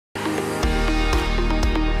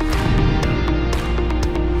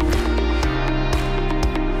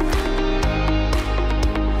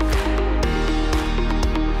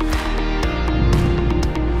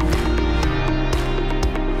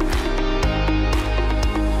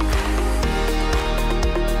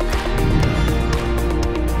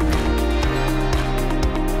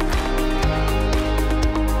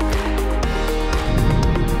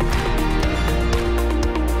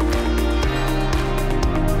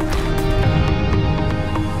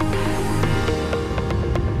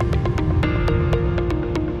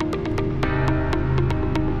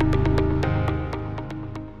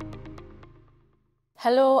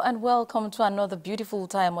Hello and welcome to another beautiful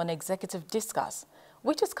time on Executive Discourse,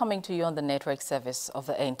 which is coming to you on the network service of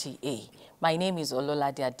the NTA. My name is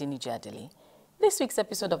Ololade Adinijadeli. This week's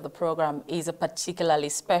episode of the program is a particularly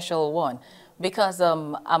special one because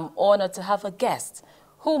I'm honored to have a guest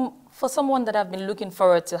for someone that I've been looking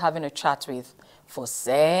forward to having a chat with for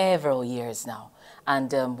several years now.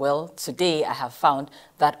 And well, today I have found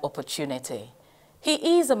that opportunity.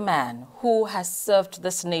 He is a man who has served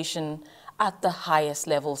this nation at the highest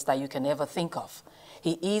levels that you can ever think of.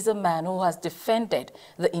 He is a man who has defended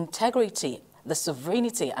the integrity, the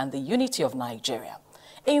sovereignty, and the unity of Nigeria.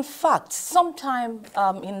 In fact, sometime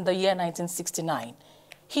in the year 1969,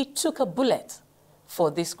 he took a bullet for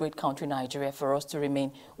this great country, Nigeria, for us to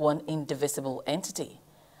remain one indivisible entity.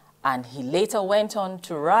 And he later went on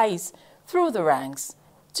to rise through the ranks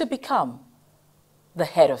to become the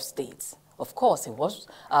head of state. Of course, he was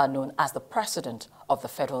known as the President of the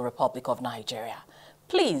Federal Republic of Nigeria.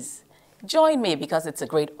 Please join me, because it's a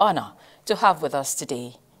great honor to have with us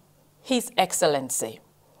today His Excellency,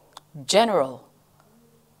 General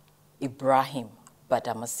Ibrahim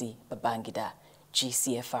Babangida,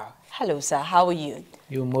 GCFR. Hello, sir. How are you?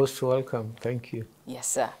 You're most welcome. Thank you. Yes,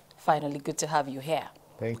 sir. Finally, good to have you here.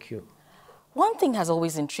 Thank you. One thing has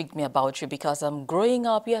always intrigued me about you, because growing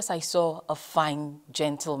up, yes, I saw a fine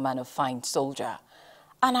gentleman, a fine soldier.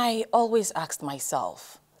 And I always asked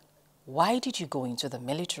myself, why did you go into the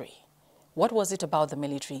military? What was it about the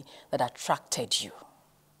military that attracted you?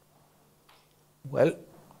 Well,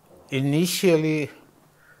 initially,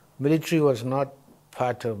 military was not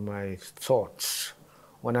part of my thoughts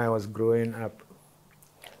when I was growing up.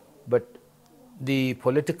 But the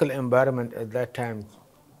political environment at that time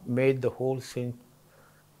made the whole thing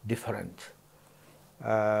different.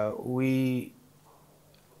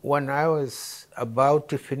 When I was about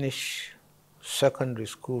to finish secondary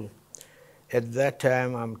school, at that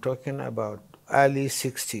time, I'm talking about early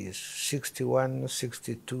 60s, 61,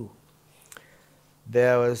 62,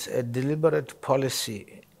 there was a deliberate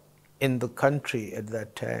policy in the country at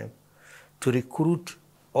that time to recruit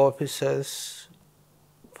officers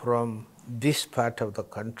from this part of the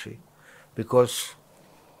country, because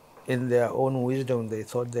in their own wisdom, they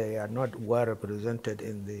thought they are not well represented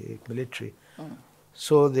in the military.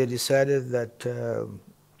 So they decided that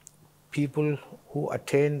people who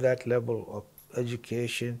attain that level of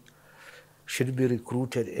education should be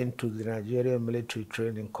recruited into the Nigerian Military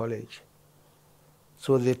Training College.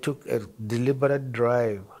 So they took a deliberate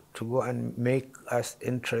drive to go and make us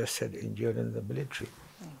interested in joining the military.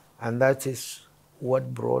 And that is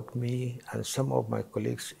what brought me and some of my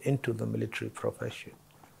colleagues into the military profession.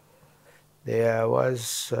 There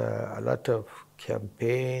was a lot of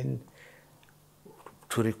campaign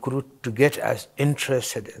to recruit, to get us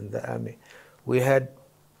interested in the army.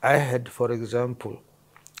 I had, for example,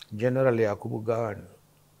 General Yakubu Gawan,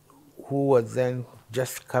 who was then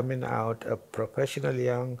just coming out, a professional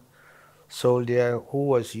young soldier who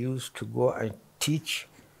was used to go and teach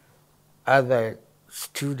other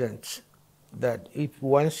students that if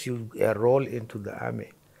once you enroll into the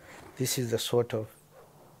army, this is the sort of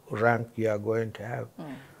rank you are going to have.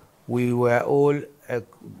 We were all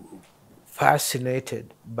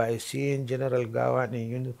fascinated by seeing General Gawan in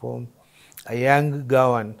uniform, a young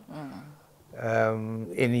Gawan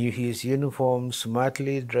in his uniform,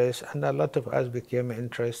 smartly dressed, and a lot of us became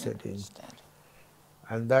interested in.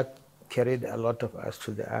 And that carried a lot of us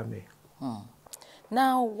to the army.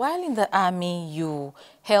 Now, while in the army, you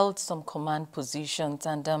held some command positions,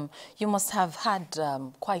 and you must have had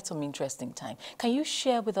quite some interesting time. Can you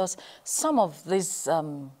share with us some of these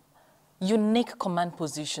unique command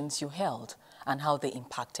positions you held and how they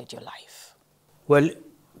impacted your life? Well,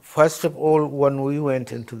 first of all, when we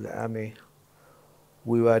went into the army,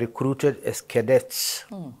 we were recruited as cadets,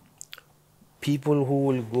 people who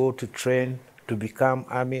will go to train to become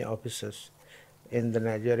army officers in the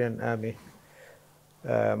Nigerian army.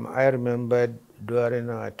 I remember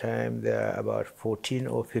during our time, there are about 14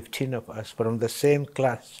 or 15 of us from the same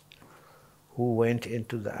class who went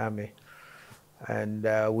into the army. And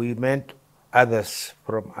we met others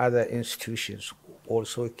from other institutions who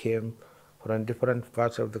also came from different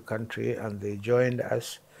parts of the country, and they joined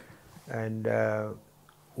us. And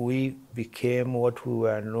we became what we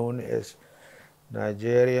were known as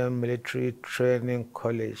Nigerian Military Training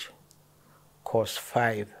College, Course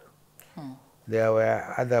 5. There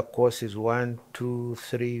were other courses, 1, 2,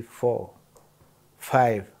 3, 4,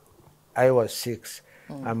 5. I was 6,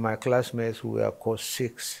 and my classmates were course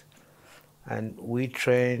 6. And we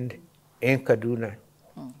trained in Kaduna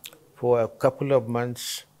for a couple of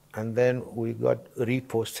months, and then we got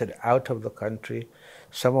reposted out of the country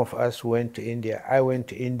Some of us went to India. I went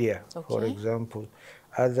to India, for Okay. example.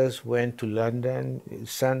 Others went to London,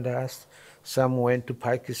 Sandhurst. Some went to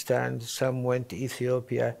Pakistan. Some went to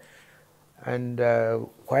Ethiopia. And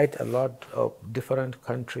quite a lot of different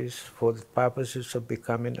countries for the purposes of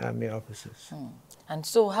becoming army officers. And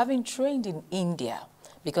so having trained in India,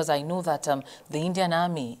 because I know that the Indian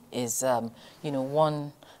Army is,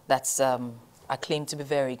 one that's acclaimed to be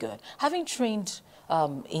very good. Having trained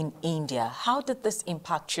in India, how did this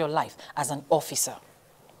impact your life as an officer?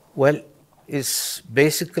 Well, it's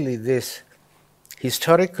basically this.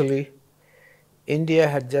 Historically, India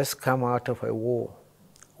had just come out of a war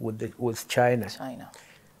with China.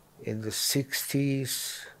 In the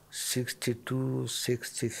 60s, 62,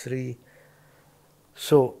 63.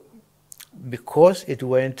 So, because it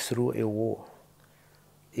went through a war,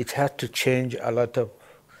 it had to change a lot of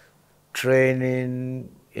training,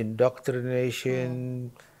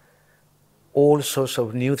 indoctrination, all sorts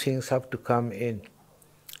of new things have to come in.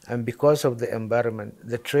 And because of the environment,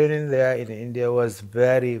 the training there in India was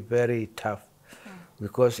very, very tough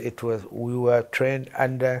because we were trained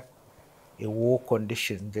under a war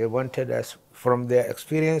condition. They wanted us, from their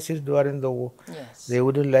experiences during the war, they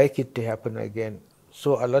wouldn't like it to happen again.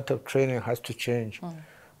 So a lot of training has to change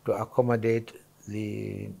to accommodate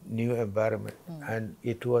the new environment. And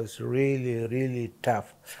it was really, really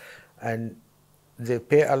tough. And they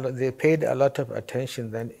paid a lot of attention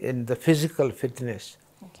then in the physical fitness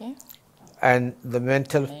and the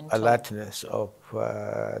mental alertness of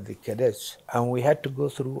the cadets. And we had to go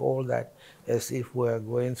through all that as if we were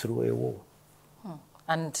going through a war.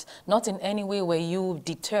 And not in any way were you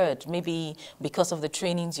deterred, maybe because of the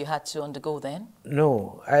trainings you had to undergo then?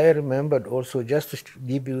 No, I remembered also, just to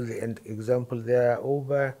give you the example, there are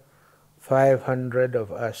over 500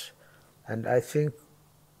 of us, and I think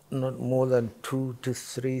not more than 200 to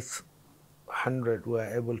 300 were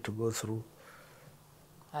able to go through.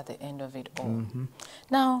 At the end of it all.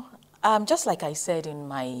 Now, just like I said in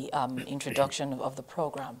my introduction of the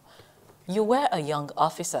program, you were a young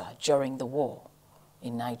officer during the war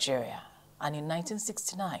in Nigeria, and in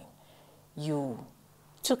 1969, you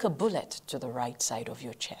took a bullet to the right side of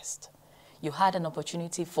your chest. You had an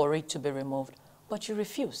opportunity for it to be removed, but you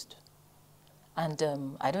refused. And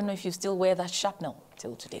I don't know if you still wear that shrapnel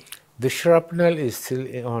till today. The shrapnel is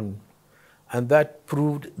still on, and that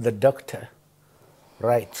proved the doctor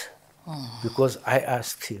right, because I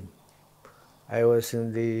asked him. I was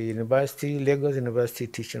in the Lagos University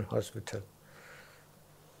Teaching Hospital.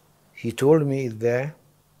 He told me it's there,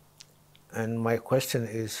 and my question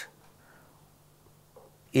is,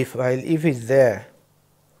 if it's there,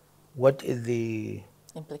 what is the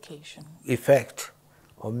implication, effect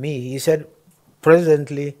on me? He said,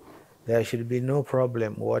 presently, there should be no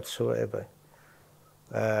problem whatsoever.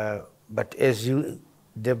 But as you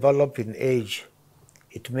develop in age,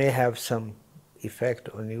 it may have some effect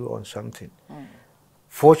on you on something.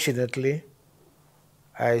 Fortunately,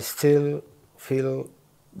 I still feel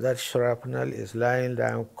that shrapnel is lying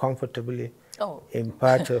down comfortably in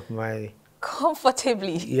part of my...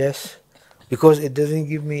 Comfortably? Yes, because it doesn't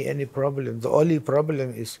give me any problem. The only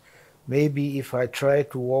problem is maybe if I try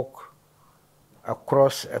to walk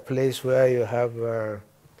across a place where you have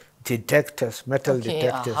detectors, metal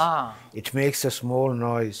detectors, it makes a small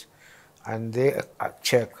noise, and they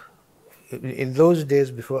check. In those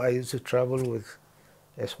days, before I used to travel with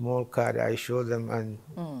a small card, I show them, and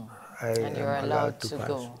and you're allowed to pass.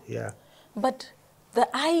 go. Yeah. But the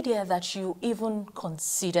idea that you even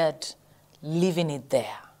considered leaving it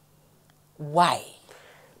there, why?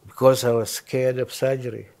 Because I was scared of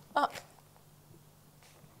surgery.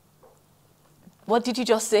 What did you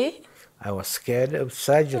just say? I was scared of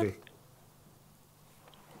surgery.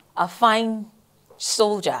 A fine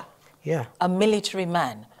soldier, a military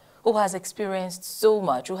man who has experienced so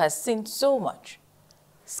much, who has seen so much,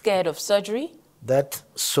 scared of surgery? That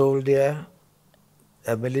soldier,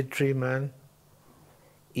 a military man,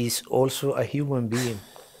 is also a human being.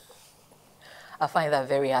 I find that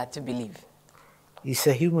very hard to believe. He's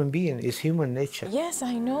a human being. It's human nature. Yes,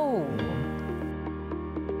 I know.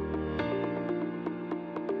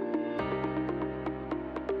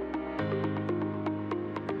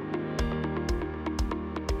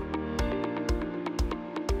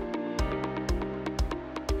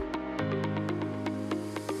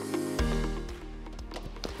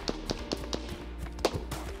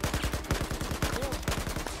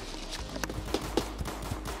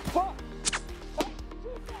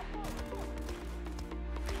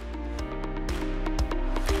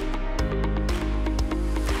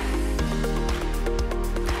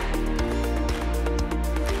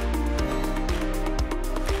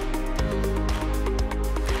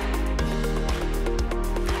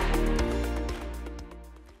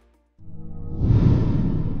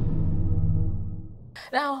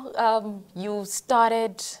 Now, you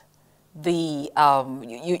started the,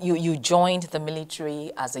 you joined the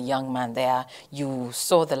military as a young man there. You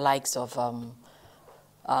saw the likes of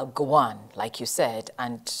Gowon, like you said,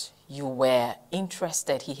 and you were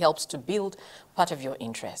interested. He helped to build part of your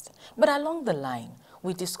interest. But along the line,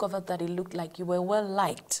 we discovered that it looked like you were well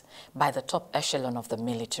liked by the top echelon of the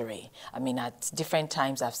military. I mean, at different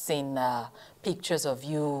times, I've seen pictures of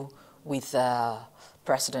you with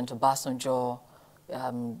President Obasanjo,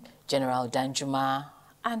 General Danjuma,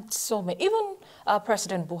 and so many. Even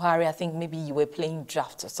President Buhari, I think maybe you were playing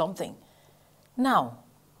draft or something. Now,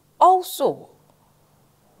 also,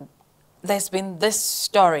 there's been these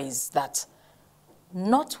stories that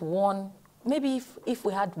not one, maybe if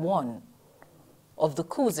we had one of the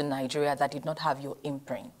coups in Nigeria that did not have your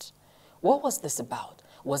imprint. What was this about?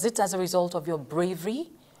 Was it as a result of your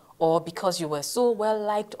bravery or because you were so well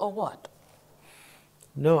liked or what?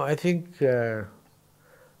 No, I think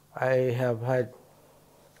I have had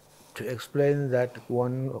to explain that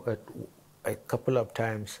a couple of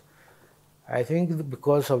times. I think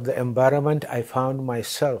because of the environment I found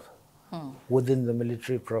myself within the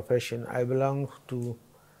military profession. I belong to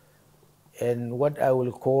what I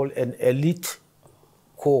will call an elite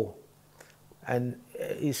corps, and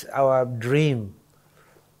it's our dream.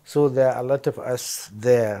 So there are a lot of us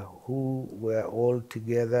there who were all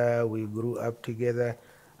together, we grew up together,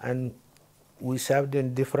 and we served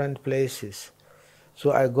in different places.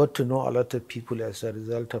 So I got to know a lot of people as a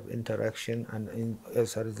result of interaction and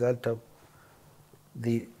as a result of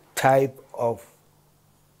the type of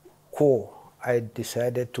corps I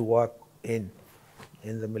decided to work in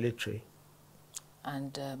the military.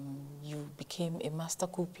 And you became a master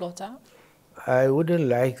coup plotter? I wouldn't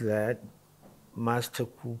like that, master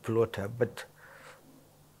coup plotter, but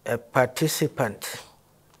a participant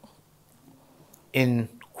in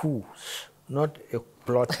coups, not a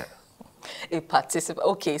plotter. A participant.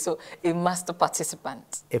 Okay, so a master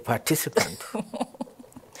participant. A participant.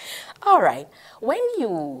 All right. When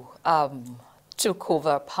you took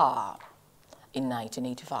over power in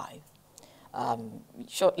 1985,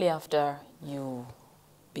 shortly after you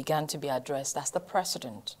began to be addressed as the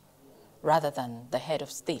president rather than the head of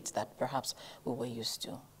state that perhaps we were used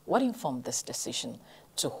to. What informed this decision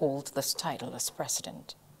to hold this title as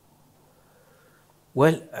president?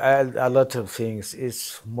 Well, a lot of things.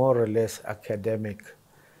 It's more or less academic.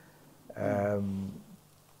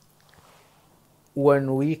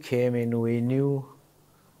 When we came in, we knew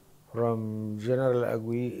from General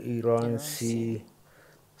Agui Ironsi,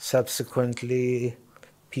 subsequently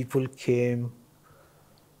people came,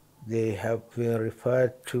 they have been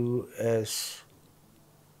referred to as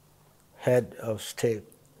head of state,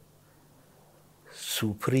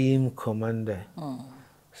 supreme commander,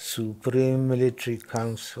 supreme military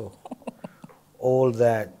council, all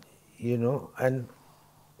that, you know, and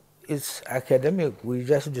it's academic. We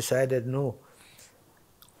just decided, no,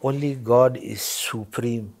 only God is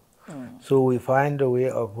supreme. So we find a way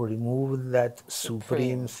of removing that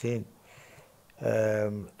supreme thing,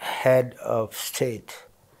 head of state.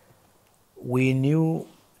 We knew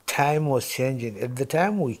time was changing. At the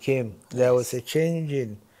time we came, there was a change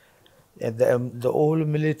in the old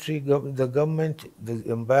military, the government, the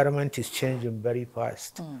environment is changing very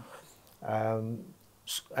fast.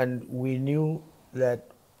 And we knew that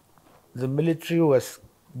the military was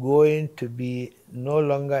going to be no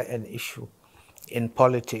longer an issue in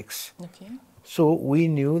politics. Okay. So we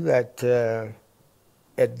knew that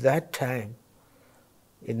at that time,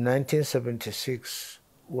 in 1976,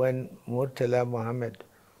 when Murtala Mohammed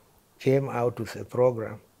came out with a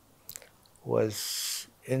program, was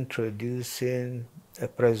introducing a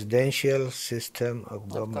presidential system of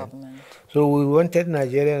government. So we wanted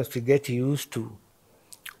Nigerians to get used to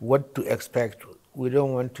what to expect. We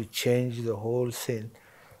don't want to change the whole thing,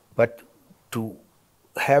 but to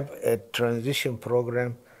have a transition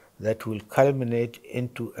program that will culminate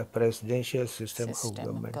into a presidential system of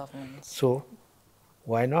government. So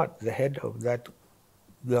why not? The head of that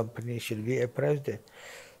company should be a president.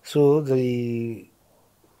 So the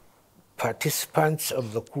participants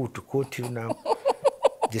of the coup, to quote you now,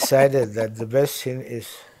 decided that the best thing is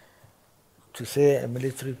to say a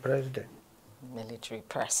military president. Military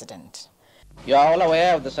president. You are all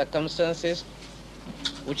aware of the circumstances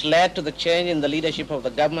which led to the change in the leadership of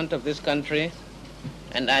the government of this country,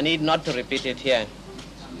 and I need not to repeat it here.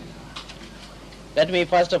 Let me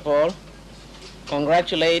first of all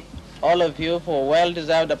congratulate all of you for a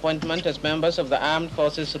well-deserved appointment as members of the Armed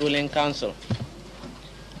Forces Ruling Council,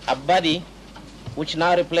 a body which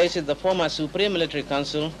now replaces the former Supreme Military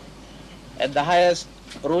Council as the highest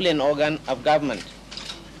ruling organ of government.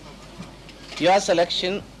 Your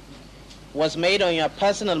selection was made on your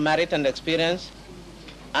personal merit and experience,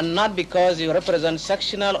 and not because you represent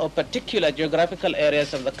sectional or particular geographical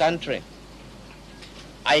areas of the country.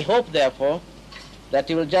 I hope, therefore, that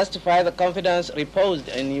you will justify the confidence reposed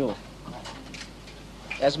in you.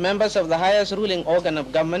 As members of the highest ruling organ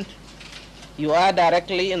of government, you are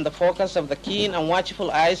directly in the focus of the keen and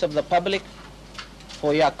watchful eyes of the public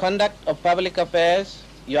for your conduct of public affairs,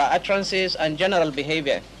 your utterances, and general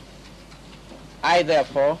behavior. I,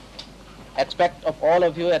 therefore, expect of all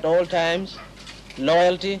of you at all times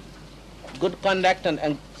loyalty, good conduct, and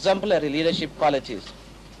exemplary leadership qualities.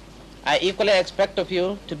 I equally expect of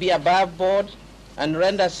you to be above board and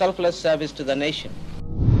render selfless service to the nation.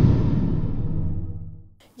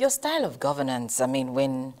 Your style of governance, I mean,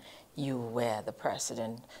 when you were the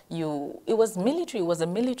president, it was a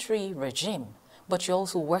military regime, but you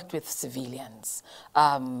also worked with civilians.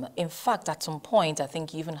 In fact, at some point, I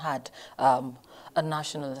think you even had a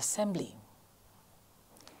National Assembly.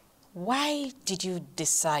 Why did you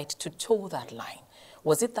decide to toe that line?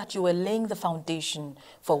 Was it that you were laying the foundation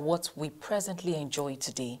for what we presently enjoy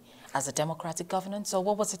today as a democratic governance, or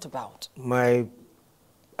what was it about? My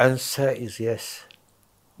answer is yes.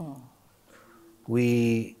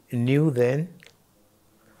 We knew then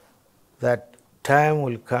that time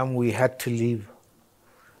will come we had to leave.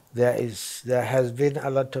 There has been a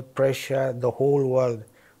lot of pressure, the whole world,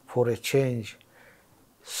 for a change.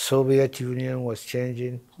 Soviet Union was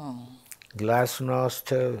changing,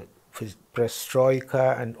 Glasnost,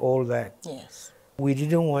 Perestroika, and all that. Yes. We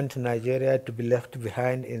didn't want Nigeria to be left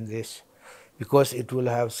behind in this because it will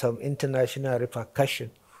have some international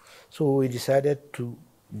repercussion. So we decided to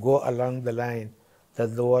go along the line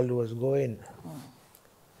that the world was going.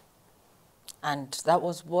 And that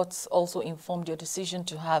was what also informed your decision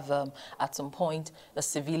to have, at some point, a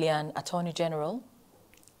civilian attorney general?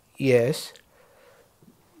 Yes.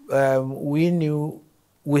 We knew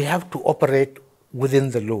we have to operate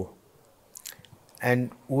within the law.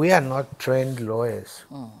 And we are not trained lawyers.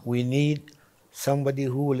 We need somebody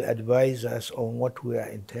who will advise us on what we are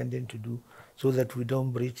intending to do so that we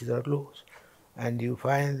don't breach the laws. And you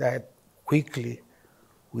find that quickly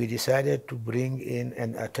we decided to bring in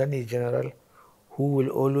an attorney general who will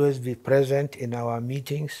always be present in our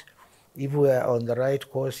meetings. If we are on the right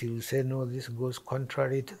course, he will say, no, this goes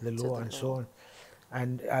contrary to the law and so on.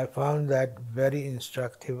 And I found that very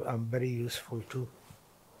instructive and very useful too.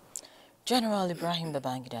 General Ibrahim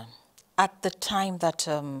Babangida, at the time that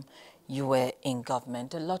you were in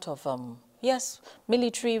government, a lot of, yes,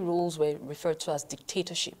 military rules were referred to as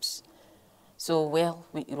dictatorships. So, well,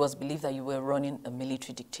 it was believed that you were running a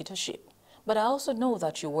military dictatorship. But I also know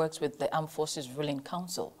that you worked with the Armed Forces Ruling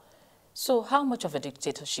Council. So how much of a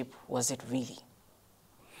dictatorship was it really?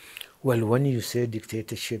 Well, when you say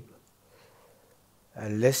dictatorship,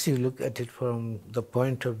 unless you look at it from the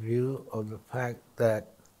point of view of the fact that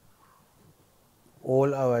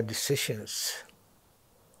all our decisions,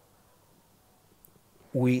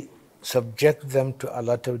 we subject them to a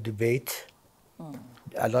lot of debate,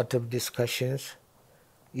 a lot of discussions.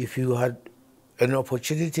 If you had an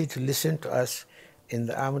opportunity to listen to us in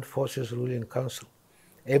the Armed Forces Ruling Council,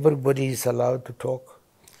 everybody is allowed to talk,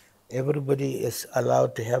 everybody is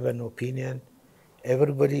allowed to have an opinion,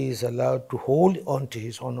 everybody is allowed to hold on to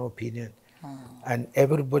his own opinion, and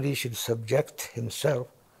everybody should subject himself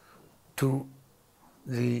to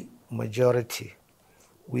the majority.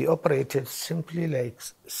 We operated simply like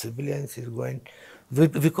civilians is going,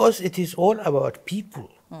 because it is all about people.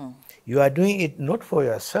 You are doing it not for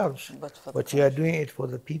yourselves, but you are doing it for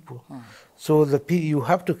the people. So you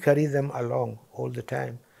have to carry them along all the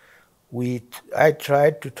time. I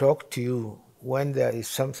tried to talk to you when there is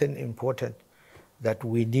something important that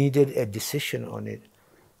we needed a decision on it.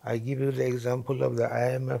 I give you the example of the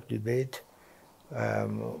IMF debate,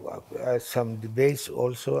 some debates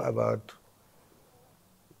also about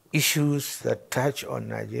issues that touch on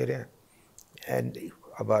Nigeria and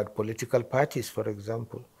about political parties, for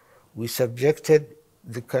example. We subjected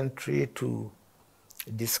the country to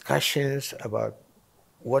discussions about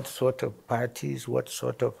what sort of parties, what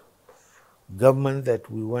sort of government that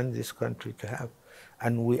we want this country to have.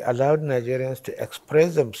 And we allowed Nigerians to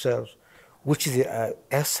express themselves, which they are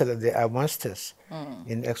excellent, they are masters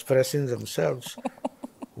in expressing themselves.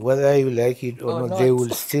 Whether you like it or not, they will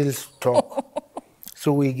still talk.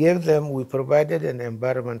 So we provided an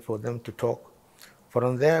environment for them to talk.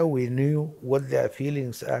 From there, we knew what their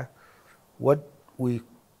feelings are. What we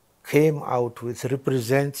came out with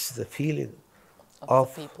represents the feeling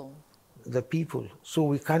of the people. So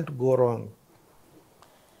we can't go wrong.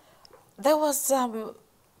 There was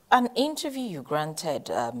an interview you granted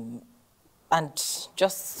and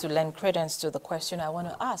just to lend credence to the question I want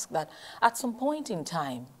to ask, that at some point in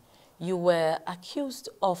time, you were accused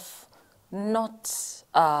of not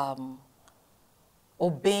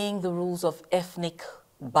obeying the rules of ethnic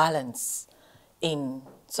balance in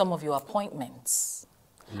some of your appointments.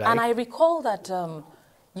 Like? And I recall that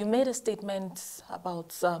you made a statement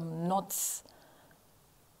about not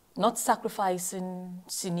sacrificing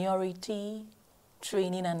seniority,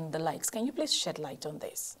 training, and the likes. Can you please shed light on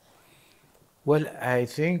this? Well, I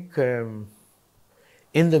think in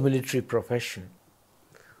the military profession,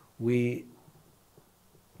 we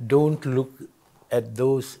don't look at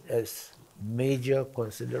those as major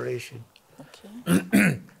consideration.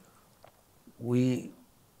 Okay. We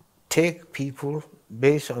take people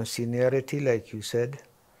based on seniority, like you said,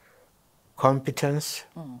 competence,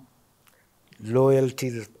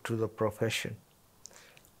 loyalty to the profession,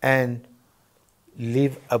 and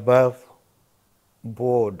live above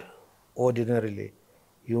board ordinarily.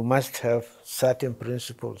 You must have certain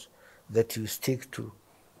principles that you stick to.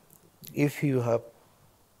 If you have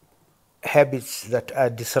habits that are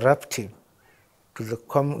disruptive to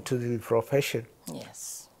the profession,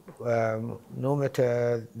 Yes. No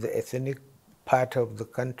matter the ethnic part of the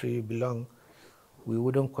country you belong, we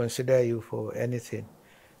wouldn't consider you for anything.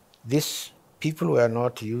 These people were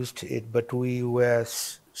not used to it, but we were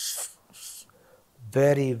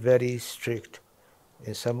very, very strict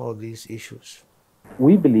in some of these issues.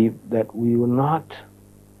 We believe that we will not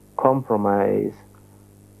compromise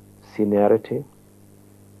seniority,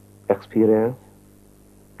 experience,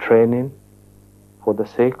 training for the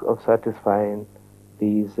sake of satisfying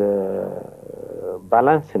these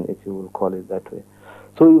balancing, if you will call it that way.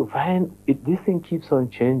 So you find this thing keeps on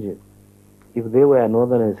changing. If they were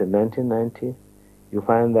Northerners in 1990, you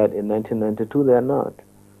find that in 1992 they are not.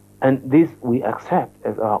 And this we accept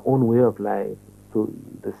as our own way of life. So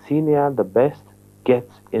the senior, the best,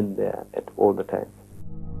 gets in there at all the time.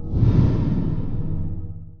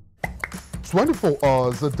 24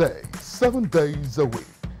 hours a day, 7 days a week.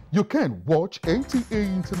 You can watch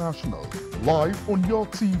NTA International live on your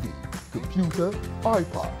TV, computer,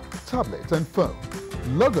 iPad, tablet and phone.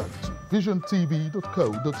 Log on to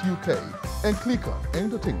visiontv.co.uk and click on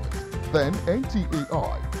Entertainment, then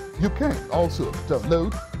NTAI. You can also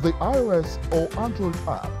download the iOS or Android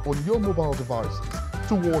app on your mobile devices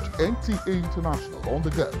to watch NTA International on the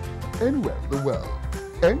go, anywhere in the world.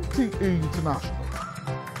 NTA International,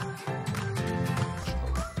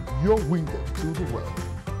 your window to the world.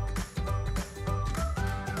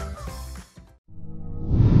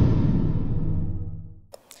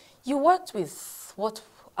 You worked with what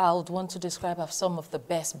I would want to describe as some of the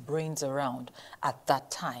best brains around at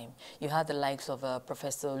that time. You had the likes of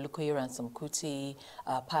Professor Lukoye Ransome-Kuti,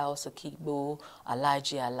 Pius Okigbo,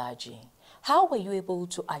 Alaji. How were you able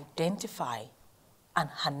to identify and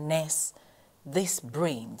harness these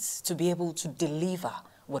brains to be able to deliver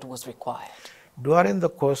what was required? During the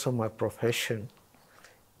course of my profession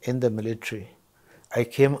in the military, I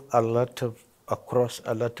came across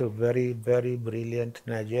a lot of very, very brilliant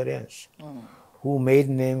Nigerians who made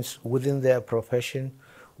names within their profession.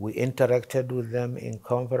 We interacted with them in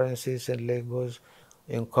conferences in Lagos,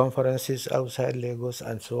 in conferences outside Lagos,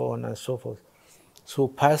 and so on and so forth. So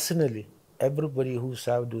personally, everybody who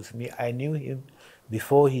served with me, I knew him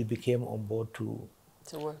before he became on board to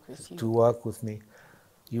work with me.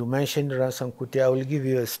 You mentioned Ransome-Kuti. I will give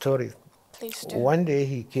you a story. Please do. One day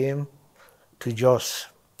he came to Jos.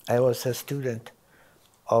 I was a student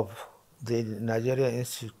of the Nigerian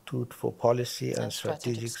Institute for Policy and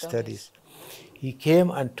Strategic Studies. He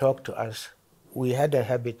came and talked to us. We had a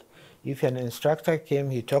habit. If an instructor came,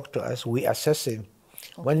 he talked to us, we assess him.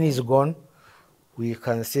 Okay. When he's gone, we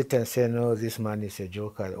can sit and say, no, this man is a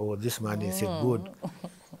joker, or this man is a good.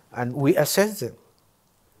 And we assess them.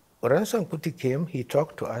 Ransome-Kuti came, he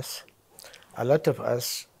talked to us. A lot of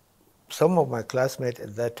us, some of my classmates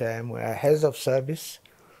at that time were heads of service,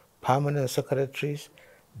 permanent secretaries,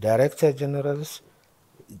 director generals,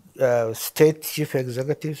 state chief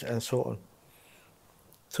executives, and so on.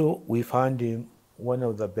 So we found him one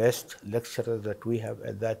of the best lecturers that we have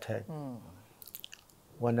at that time.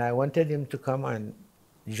 When I wanted him to come and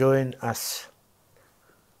join us,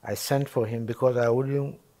 I sent for him because I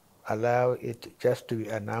wouldn't allow it just to be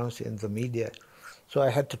announced in the media. So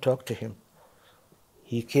I had to talk to him.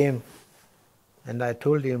 He came and I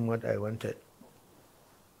told him what I wanted.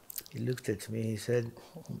 He looked at me, he said,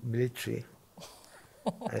 military.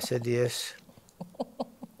 I said, yes.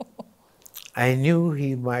 I knew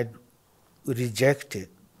he might reject it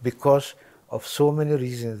because of so many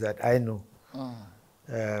reasons that I know.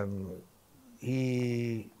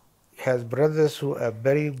 He has brothers who are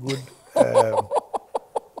very good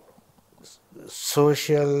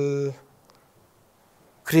social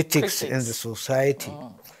critics in the society,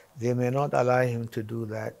 they may not allow him to do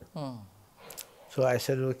that. So I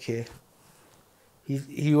said, okay.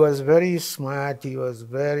 He was very smart, he was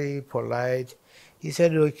very polite. He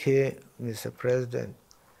said, okay, Mr. President,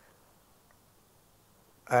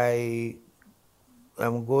 I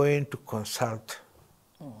am going to consult.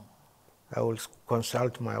 I will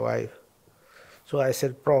consult my wife. So I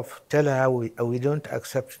said, Prof, tell her we don't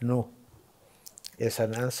accept no as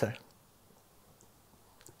an answer.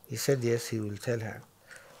 He said, yes, he will tell her.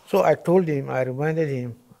 So I told him, I reminded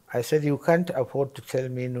him, I said, you can't afford to tell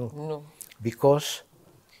me no. No. Because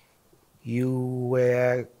you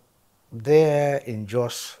were there in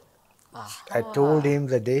Jos. I told him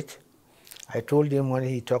the date. I told him when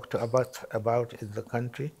he talked about the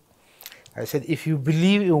country. I said, if you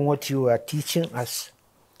believe in what you are teaching us,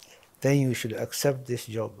 then you should accept this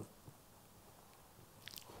job.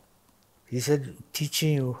 He said,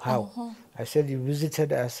 teaching you how? I said, you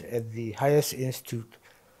visited us at the highest institute,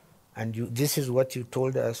 and this is what you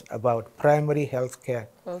told us about primary health care.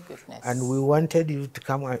 Oh, goodness. And we wanted you to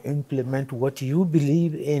come and implement what you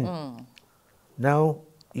believe in. Now,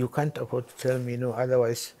 you can't afford to tell me no,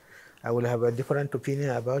 otherwise I will have a different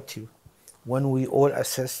opinion about you when we all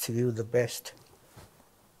assess to you the best.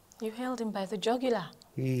 You held him by the jugular.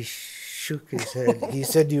 He shook his head. He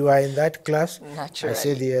said, you are in that class? Naturally. I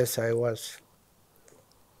said, yes, I was.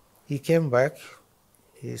 He came back.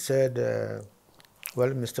 He said, well,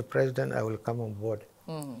 Mr. President, I will come on board.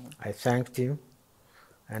 I thanked him,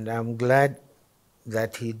 and I'm glad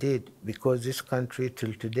that he did, because this country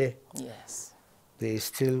till today, Yes. they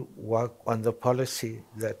still work on the policy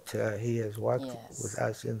that he has worked with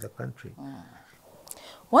us in the country.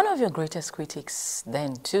 One of your greatest critics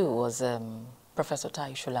then too was Professor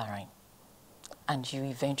Tai Shularin, and you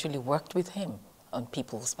eventually worked with him on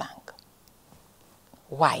People's Bank.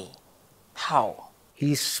 Why? How?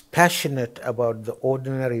 He's passionate about the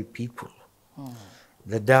ordinary people,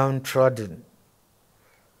 the downtrodden.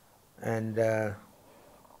 And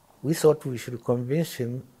we thought we should convince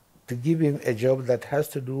him to give him a job that has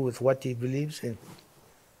to do with what he believes in.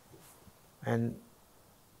 And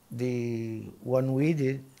the one we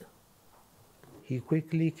did, he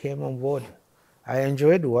quickly came on board. I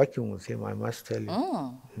enjoyed working with him, I must tell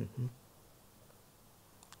you.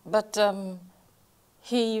 But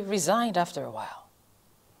he resigned after a while.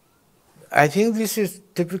 I think this is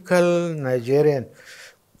typical Nigerian.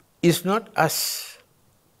 It's not us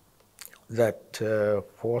that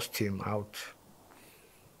forced him out.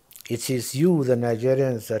 It is you, the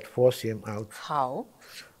Nigerians, that forced him out. How?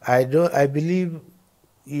 I believe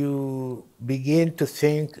you begin to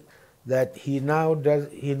think that he no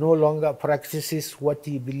longer practices what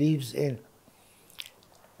he believes in,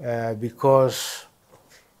 because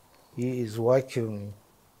he is working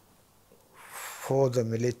for the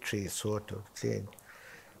military sort of thing.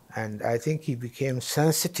 And I think he became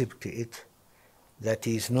sensitive to it, that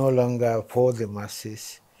he is no longer for the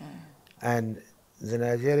masses. And the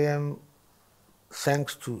Nigerian,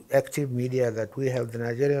 thanks to active media that we have, the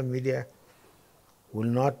Nigerian media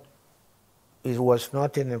was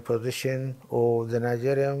not in a position, or the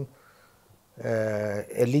Nigerian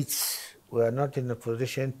elites were not in a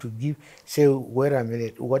position to say, wait a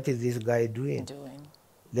minute, what is this guy doing?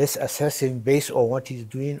 Let's assess him based on what he's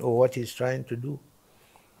doing or what he's trying to do.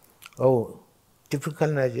 Oh, typical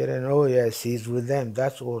Nigerian, oh yes, he's with them,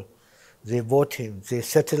 that's all. They bought him, they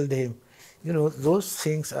settled him. You know, those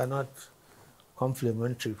things are not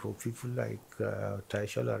complimentary for people like Tai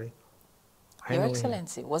Shularin. Your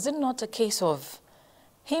Excellency, was it not a case of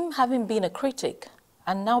him having been a critic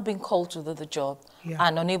and now being called to do the job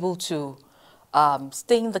and unable to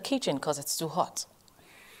stay in the kitchen because it's too hot?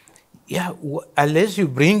 Yeah, unless you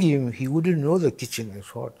bring him, he wouldn't know the kitchen is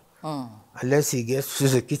hot. Unless he gets to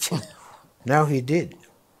the kitchen. Now he did.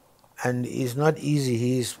 And it's not easy.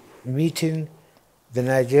 He's meeting the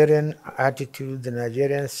Nigerian attitude, the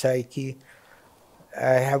Nigerian psyche.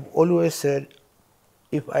 I have always said,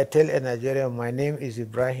 if I tell a Nigerian my name is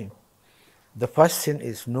Ibrahim, the first thing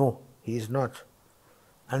is no, he is not.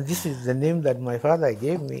 And this is the name that my father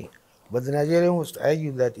gave me. But the Nigerian must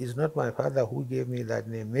argue that it's not my father who gave me that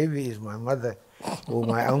name. Maybe it's my mother or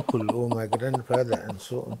my uncle or my grandfather and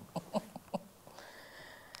so on.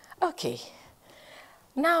 Okay.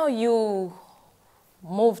 Now you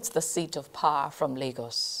moved the seat of power from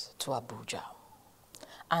Lagos to Abuja.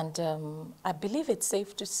 And I believe it's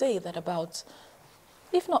safe to say that about,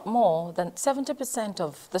 if not more than 70%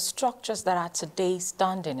 of the structures that are today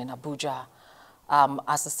standing in Abuja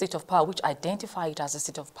as a seat of power, which identify it as a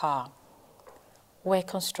seat of power, were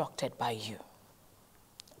constructed by you.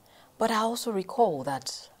 But I also recall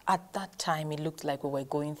that at that time, it looked like we were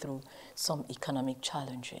going through some economic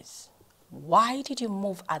challenges. Why did you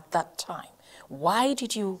move at that time? Why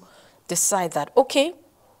did you decide that, okay,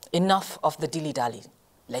 enough of the dilly-dally,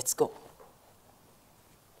 let's go?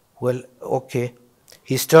 Well, okay,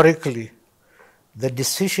 historically, the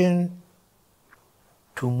decision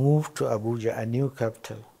to move to Abuja, a new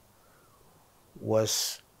capital,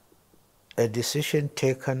 was a decision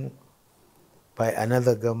taken by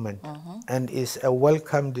another government and is a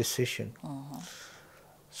welcome decision.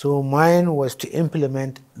 So mine was to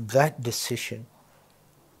implement that decision.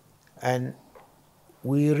 And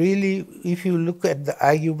we really, if you look at the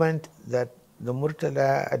argument that the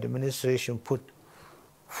Murtala administration put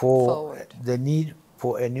for the need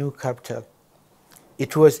for a new capital,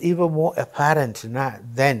 it was even more apparent now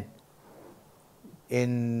then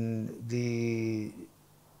in the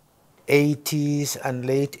 80s and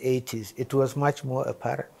late 80s. It was much more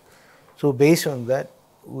apparent. So based on that,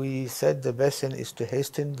 we said the best thing is to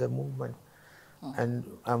hasten the movement. And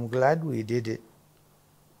I'm glad we did it.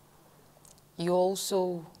 You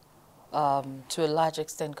also, to a large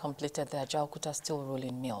extent, completed the Ajaokuta steel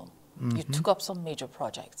rolling mill. You took up some major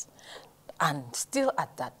projects. And still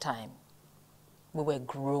at that time, we were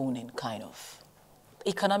groaning kind of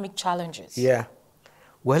economic challenges. Yeah.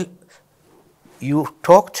 Well, you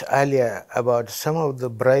talked earlier about some of the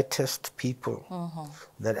brightest people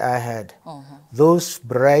that I had. Those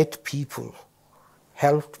bright people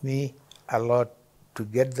helped me a lot to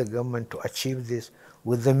get the government to achieve this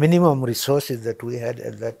with the minimum resources that we had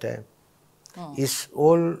at that time. It's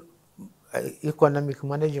all economic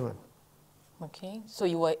management. Okay, so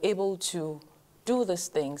you were able to do these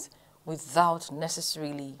things without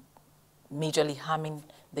necessarily majorly harming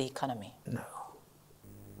the economy? No.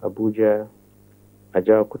 Abuja,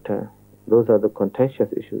 Ajaokuta, those are the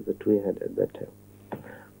contentious issues that we had at that time.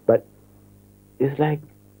 But it's like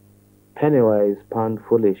penny-wise, pound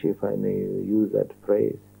foolish, if I may use that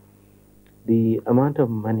phrase. The amount of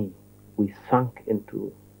money we sunk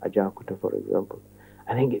into Ajaokuta, for example,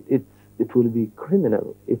 I think it will be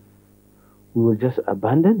criminal if we will just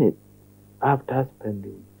abandon it after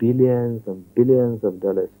spending billions and billions of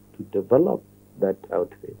dollars to develop that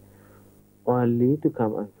outfit, only to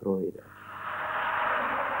come and throw it out.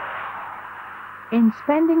 In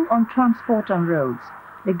spending on transport and roads,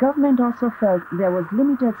 the government also felt there was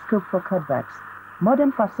limited scope for cutbacks.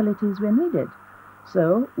 Modern facilities were needed.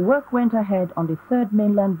 So, work went ahead on the third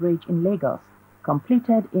mainland bridge in Lagos,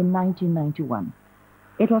 completed in 1991.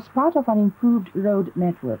 It was part of an improved road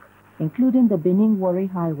network, including the Benin-Warri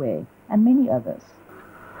Highway and many others.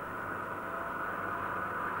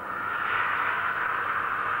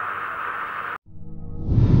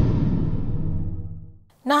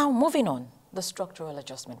 Now, moving on, the Structural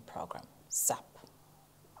Adjustment Program, SAP.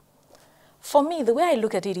 For me, the way I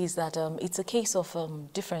look at it is that it's a case of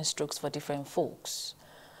different strokes for different folks.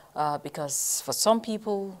 Because for some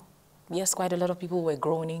people, yes, quite a lot of people were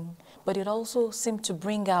groaning, but it also seemed to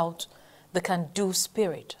bring out the can-do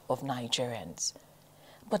spirit of Nigerians.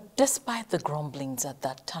 But despite the grumblings at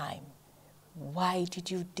that time, why did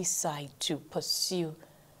you decide to pursue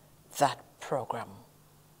that program?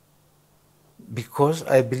 Because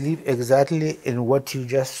I believe exactly in what you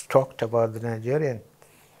just talked about, the Nigerian.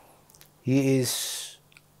 He is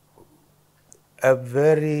a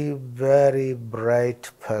very, very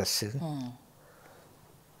bright person,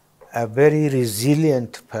 a very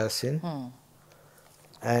resilient person,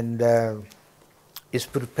 and is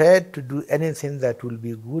prepared to do anything that will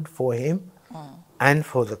be good for him and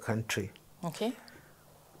for the country. Okay.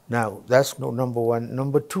 Now, that's number one.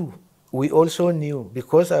 Number two, we also knew,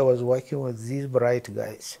 because I was working with these bright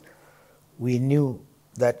guys, we knew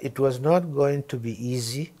that it was not going to be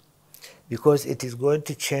easy, because it is going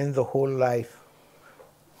to change the whole life,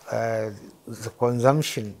 the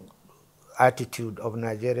consumption attitude of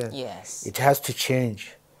Nigerians. Yes. It has to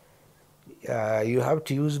change. You have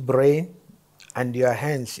to use brain and your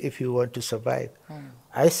hands if you want to survive.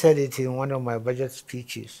 I said it in one of my budget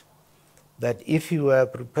speeches, that if you are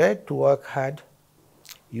prepared to work hard,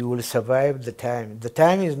 you will survive the time. The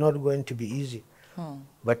time is not going to be easy.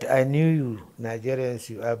 But I knew you, Nigerians,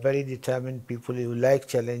 you are very determined people, you like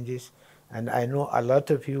challenges, and I know a lot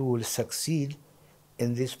of you will succeed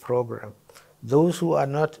in this program. Those who are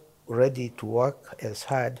not ready to work as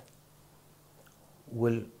hard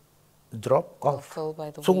will drop off.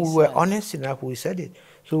 So we were honest enough, we said it.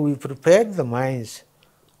 So we prepared the minds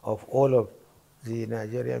of all of the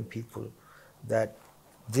Nigerian people that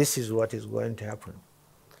this is what is going to happen.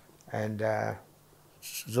 And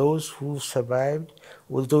those who survived,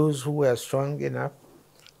 or those who were strong enough,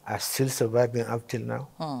 are still surviving up till now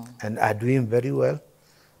and are doing very well.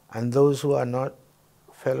 And those who are not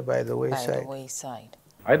fell by the wayside.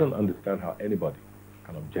 I don't understand how anybody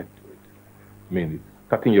can object to it. I mean, it's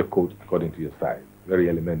cutting your coat according to your size, very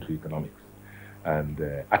elementary economics, and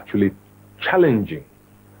actually challenging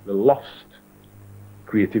the lost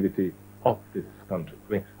creativity of this country.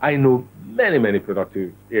 I mean, I know many, many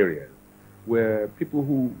productive areas where people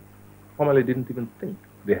who formerly didn't even think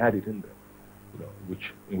they had it in them,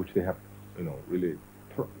 in which they have, really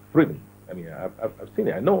thriven. I mean, I've seen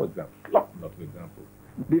it. I know examples, lots of examples.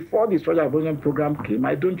 Before the Structural Development Program came,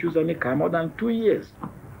 I don't use any car more than 2 years.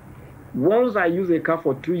 Once I use a car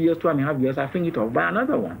for 2 years, 2.5 years, I think it off, buy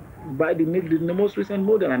another one, buy the most recent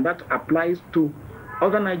model, and that applies to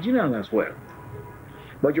other Nigerians as well.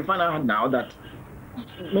 But you find out now that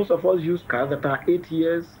most of us use cars that are 8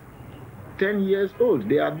 years, 10 years old.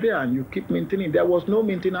 They are there and you keep maintaining. There was no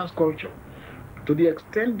maintenance culture. To the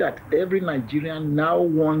extent that every Nigerian now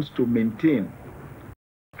wants to maintain,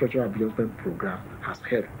 the Structural Development Program has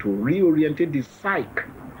helped to reorient the psyche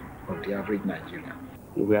of the average Nigerian.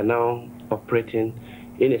 We are now operating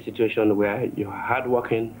in a situation where you're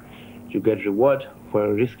hardworking, you get reward for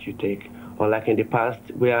a risk you take. Unlike in the past,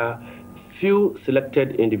 where few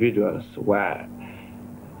selected individuals were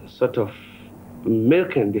sort of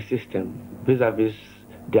milking the system vis-a-vis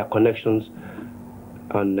their connections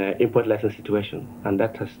on import license situation, and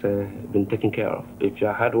that has been taken care of. If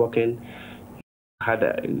you're hardworking, had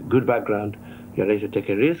a good background, you're ready to take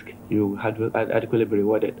a risk, you had adequately be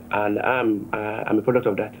rewarded. And I'm a product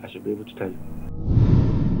of that, I should be able to tell you.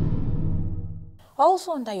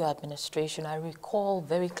 Also under your administration, I recall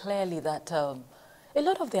very clearly that a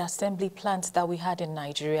lot of the assembly plants that we had in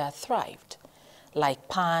Nigeria thrived, like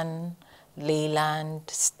Pan, Leyland,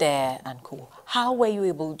 Stair, and Co. How were you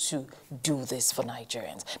able to do this for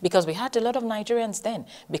Nigerians? Because we had a lot of Nigerians then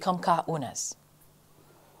become car owners.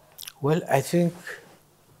 Well, I think,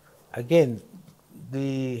 again,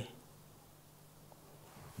 the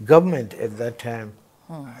government at that time,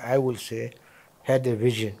 I would say, had a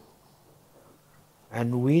vision.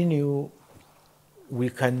 And we knew we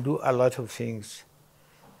can do a lot of things.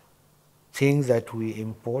 Things that we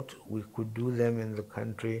import, we could do them in the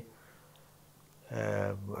country.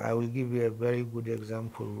 I will give you a very good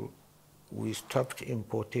example. We stopped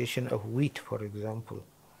importation of wheat, for example.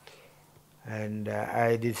 And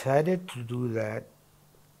I decided to do that.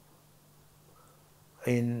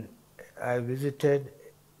 I visited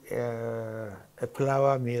a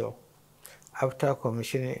flour mill. After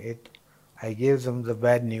commissioning it, I gave them the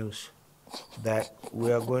bad news that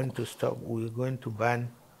we are going to stop, we're going to ban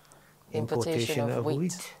importation of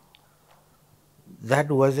wheat. That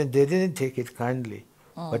wasn't, they didn't take it kindly,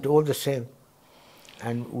 but all the same.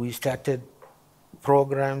 And we started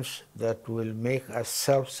programs that will make us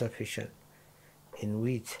self-sufficient in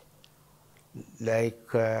wheat.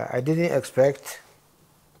 Like, I didn't expect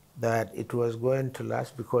that it was going to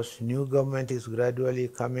last because new government is gradually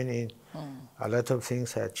coming in. A lot of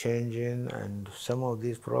things are changing and some of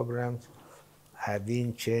these programs are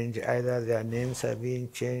being changed. Either their names are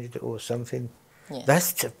being changed or something. Yes.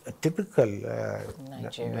 That's a typical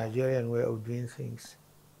Nigerian way of doing things.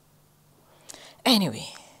 Anyway,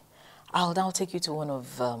 I'll now take you to one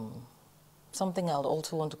of something I'll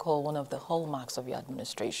also want to call one of the hallmarks of your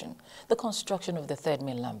administration, the construction of the Third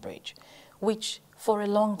Mainland Bridge, which for a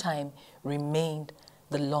long time remained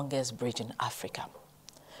the longest bridge in Africa.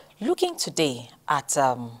 Looking today at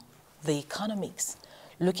the economics,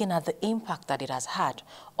 looking at the impact that it has had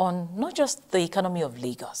on not just the economy of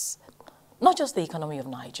Lagos, not just the economy of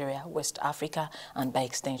Nigeria, West Africa, and by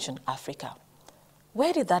extension, Africa.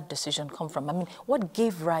 Where did that decision come from? I mean, what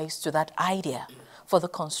gave rise to that idea for the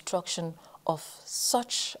construction of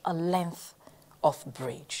such a length of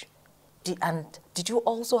bridge? Did you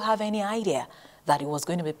also have any idea that it was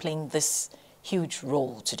going to be playing this huge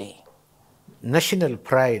role today? National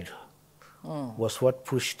pride was what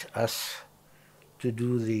pushed us to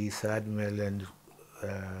do the Third Mainland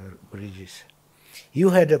bridges. You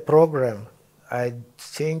had a program, I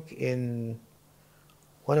think in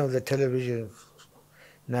one of the televisions,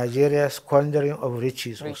 Nigeria's Squandering of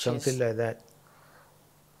Riches or something like that.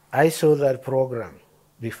 I saw that program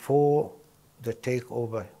before the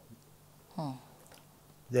takeover.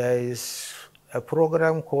 There is a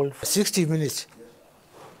program called 60 Minutes.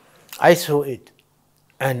 I saw it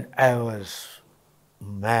and I was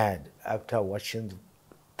mad after watching the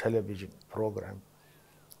television program.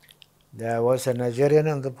 There was a Nigerian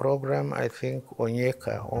on the program, I think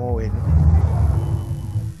Onyeka Onwenu.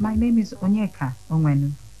 My name is Onyeka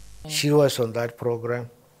Onwenu. She was on that program.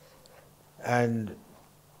 And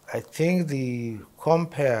I think the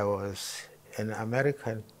compere was an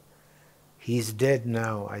American. He's dead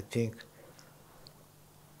now, I think.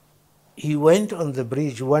 He went on the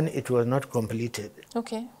bridge when it was not completed.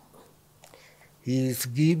 Okay. He's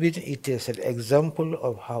giving it as an example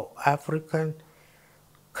of how African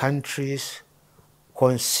countries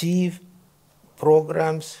conceive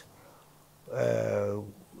programs,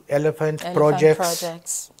 elephant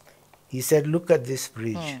projects. He said, look at this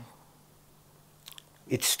bridge.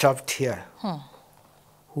 It stopped here.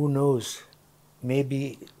 Who knows?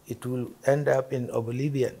 Maybe it will end up in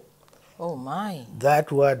oblivion. Oh my.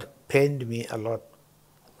 That word pained me a lot.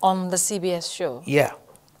 On the CBS show? Yeah,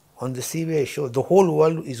 on the CBS show. The whole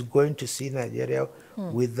world is going to see Nigeria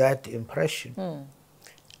with that impression.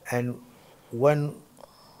 And when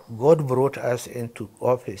God brought us into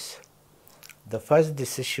office, the first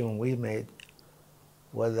decision we made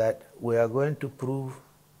was that we are going to prove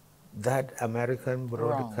that American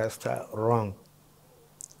broadcaster wrong.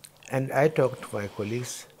 And I talked to my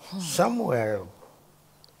colleagues. Some were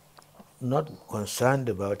not concerned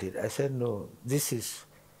about it. I said, no, this is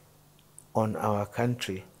on our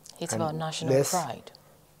country. It's about national pride.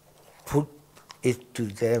 Put it to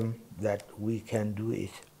them that we can do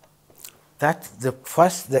it. That's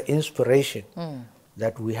the inspiration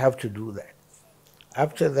that we have to do that.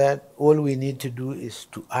 After that, all we need to do is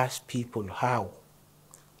to ask people how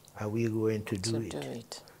are we going to do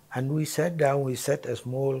it. And we sat down, we set a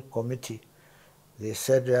small committee. They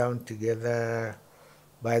sat down together.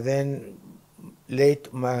 By then,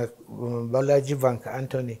 late Balaji Bank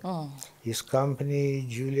Anthony, his company,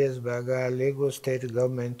 Julius Baga, Lagos State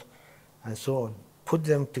government, and so on, put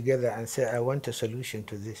them together and said, I want a solution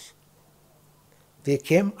to this. They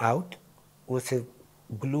came out with a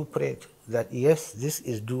blueprint that, yes, this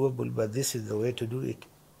is doable, but this is the way to do it.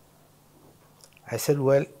 I said,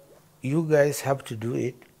 well, you guys have to do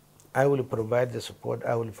it. I will provide the support.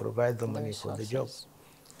 I will provide the money for the job.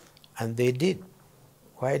 And they did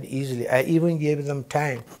quite easily. I even gave them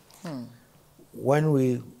time. When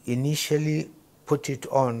we initially put it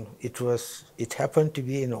on, it happened to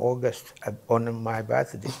be in August on my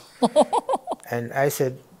birthday. And I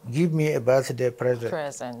said, give me a birthday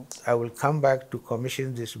present. I will come back to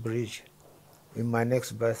commission this bridge in my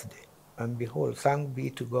next birthday. And behold, thanks be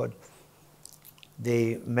to God,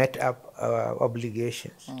 they met up our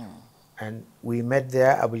obligations. And we met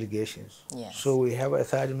their obligations. Yes. So we have a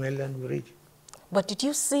 3rd mainland bridge. But did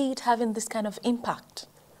you see it having this kind of impact?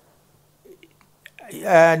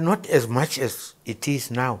 Not as much as it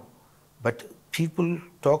is now, but people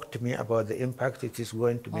talk to me about the impact it is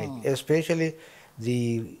going to make, especially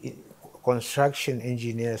the construction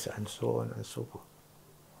engineers and so on and so forth.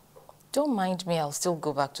 Don't mind me, I'll still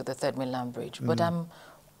go back to the 3rd mainland bridge, but I'm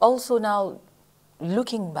also now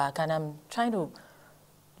looking back and I'm trying to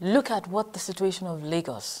look at what the situation of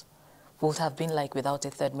Lagos would have been like without a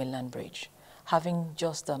 3rd mainland bridge, having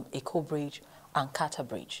just Eko Bridge and Kata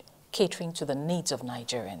Bridge, catering to the needs of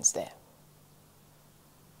Nigerians there.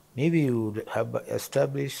 Maybe you would have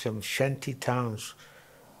established some shanty towns,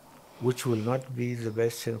 which will not be the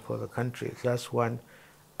best thing for the country. That's one.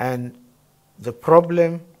 And the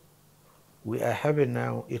problem we are having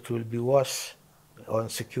now, it will be worse on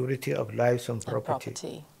security of lives and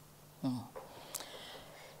property.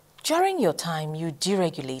 During your time, you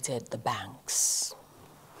deregulated the banks.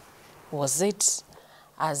 Was it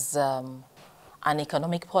as an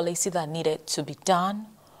economic policy that needed to be done,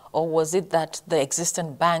 or was it that the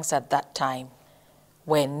existing banks at that time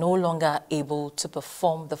were no longer able to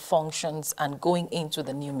perform the functions and going into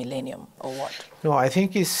the new millennium, or what? No, I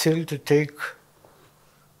think it's still to take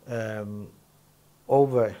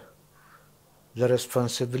over the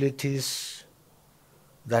responsibilities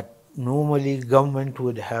that normally government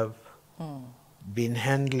would have been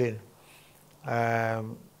handling.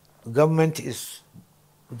 Government is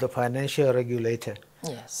the financial regulator.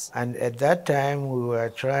 Yes. And at that time, we were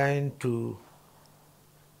trying to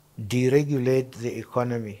deregulate the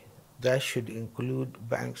economy. That should include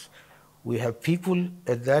banks. We have people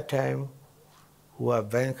at that time who are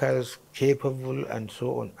bankers, capable and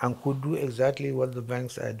so on, and could do exactly what the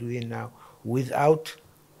banks are doing now without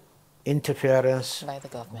interference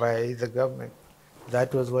by the government.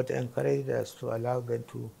 That was what encouraged us to allow them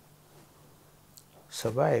to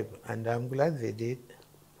survive, and I'm glad they did.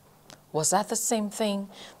 Was that the same thing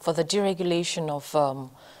for the deregulation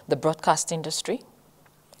of the broadcast industry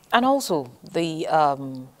and also the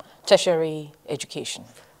tertiary education?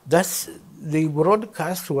 The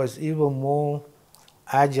broadcast was even more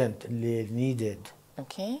urgently needed.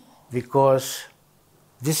 Okay. Because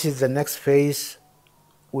this is the next phase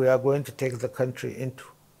we are going to take the country into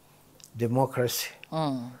democracy,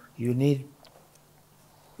 you need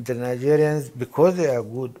the Nigerians, because they are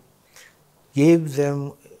good, give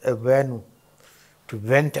them a venue to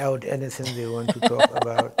vent out anything they want to talk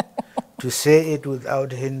about, to say it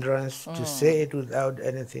without hindrance, to say it without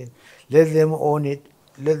anything. Let them own it,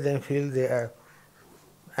 let them feel they are,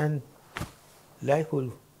 and life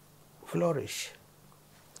will flourish.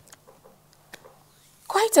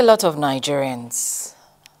 Quite a lot of Nigerians,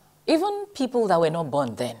 even people that were not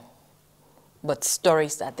born then, but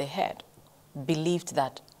stories that they heard, believed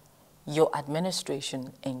that your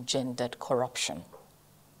administration engendered corruption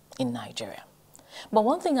in Nigeria. But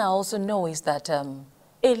one thing I also know is that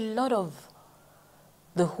a lot of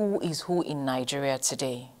the who is who in Nigeria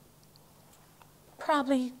today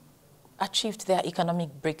probably achieved their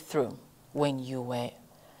economic breakthrough when you were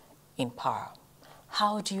in power.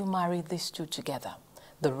 How do you marry these two together,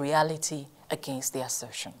 the reality against the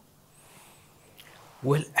assertion?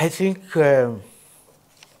 Well, I think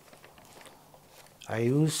I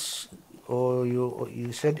use, or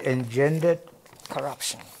you said engendered?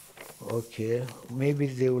 Corruption. Okay, maybe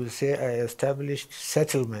they will say I established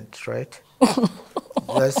settlement, right?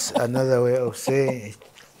 That's another way of saying it.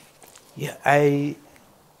 Yeah, I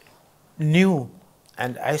knew,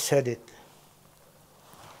 and I said it,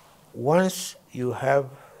 once you have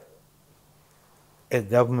a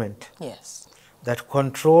government that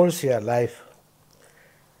controls your life,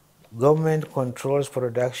 government controls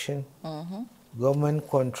production, government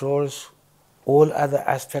controls all other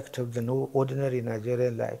aspects of the ordinary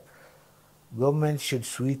Nigerian life. Government should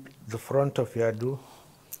sweep the front of your door.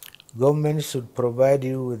 Government should provide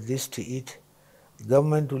you with this to eat.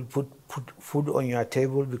 Government will put food on your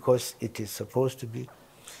table because it is supposed to be.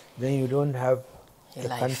 Then you don't have a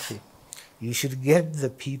country. You should get the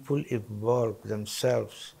people involved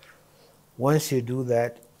themselves. Once you do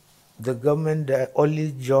that, the government, the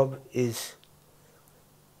only job is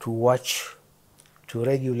to watch, to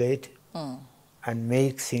regulate, and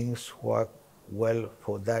make things work well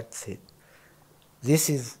for that thing.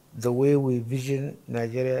 This is the way we vision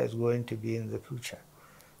Nigeria is going to be in the future.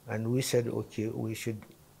 And we said, okay, we should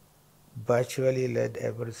virtually let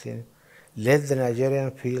everything, let the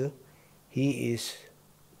Nigerian feel he is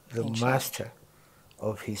the master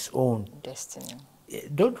of his own destiny.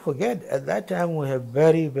 Don't forget, at that time we have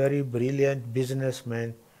very, very brilliant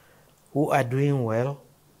businessmen who are doing well.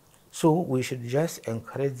 So we should just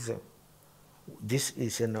encourage them. This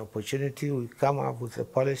is an opportunity. We come up with a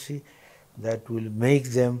policy that will make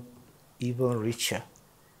them even richer.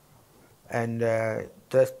 And the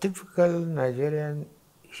typical Nigerian,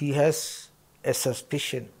 he has a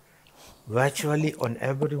suspicion virtually on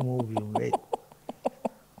every move you make.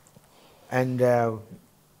 And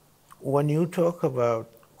when you talk about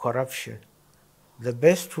corruption, the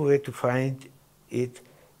best way to find it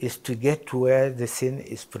is to get to where the sin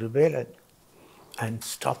is prevalent and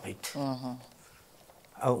stop it.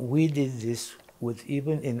 We did this with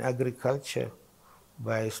even in agriculture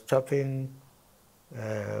by stopping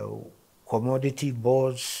commodity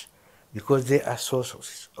boards because they are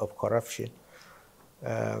sources of corruption.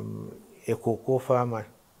 A cocoa farmer,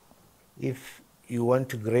 if you want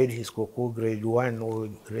to grade his cocoa grade 1 or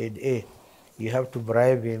grade A, you have to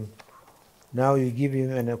bribe him. Now you give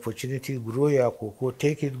him an opportunity to grow your cocoa,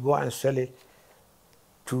 take it, go and sell it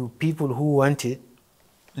to people who want it.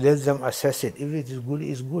 Let them assess it. If it is good,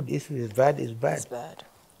 it's good. If it is bad, it's bad. It's bad.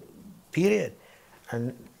 Period.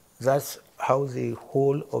 And that's how the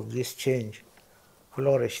whole of this change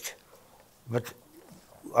flourished. But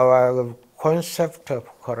our concept of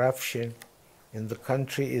corruption in the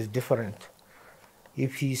country is different.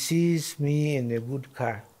 If he sees me in a good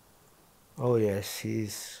car, oh yes,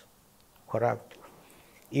 he's corrupt.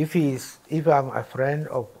 If I'm a friend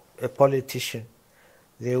of a politician,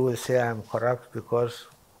 they will say I'm corrupt because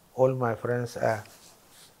all my friends are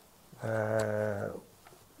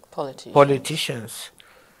politicians.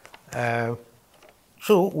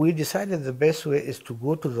 So we decided the best way is to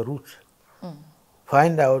go to the root,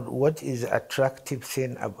 find out what is the attractive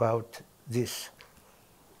thing about this,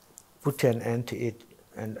 put an end to it,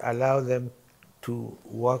 and allow them to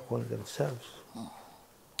work on themselves.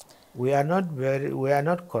 We are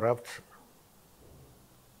not corrupt.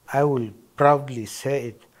 I will proudly say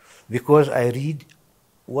it because I read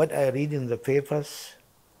what I read in the papers.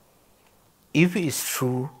 If it's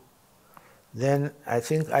true, then I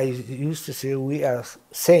think I used to say we are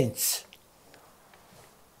saints.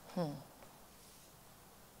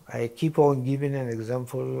 I keep on giving an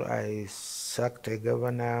example. I sacked a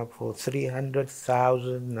governor for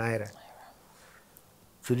 300,000 naira.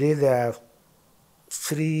 Today there are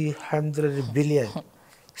 300 billion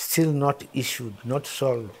still not issued, not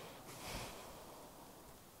solved.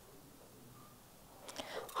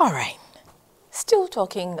 All right. Still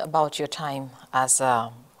talking about your time as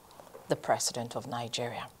the president of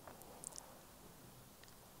Nigeria.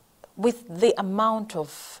 With the amount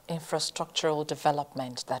of infrastructural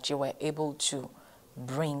development that you were able to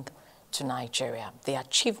bring to Nigeria, the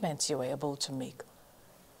achievements you were able to make,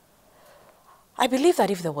 I believe that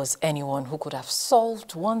if there was anyone who could have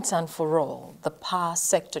solved once and for all the power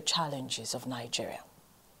sector challenges of Nigeria,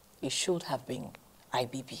 it should have been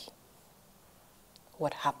IBB.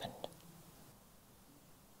 What happened?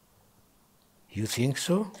 You think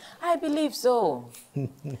so? I believe so.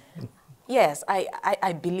 Yes,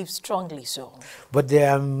 I believe strongly so. But there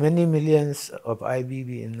are many millions of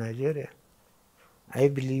IBB in Nigeria. I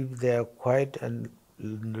believe there are quite a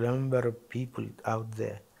number of people out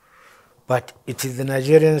there. But it is the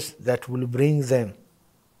Nigerians that will bring them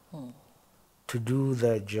to do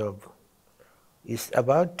their job. It's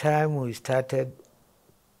about time we started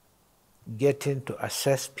getting to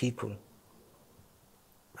assess people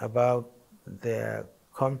about their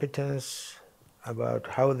competence, about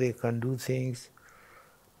how they can do things,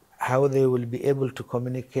 how they will be able to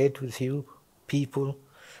communicate with you, people,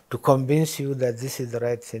 to convince you that this is the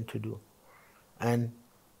right thing to do. And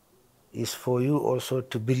it's for you also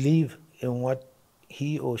to believe in what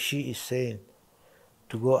he or she is saying,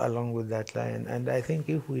 to go along with that line. And I think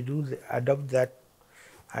if we do adopt that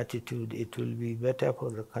attitude, it will be better for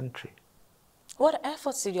the country. What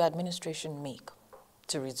efforts did your administration make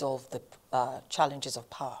to resolve the challenges of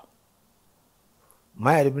power?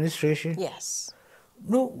 My administration? Yes.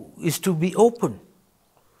 No, is to be open.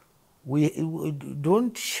 We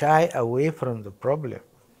don't shy away from the problem.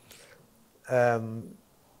 I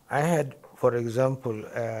had, for example,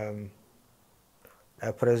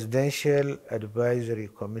 a presidential advisory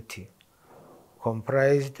committee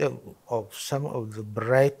comprised of some of the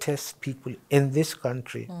brightest people in this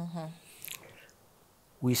country.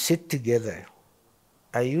 We sit together.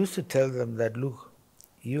 I used to tell them that, look,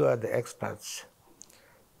 you are the experts.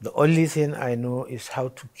 The only thing I know is how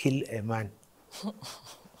to kill a man.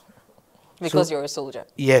 Because you're a soldier.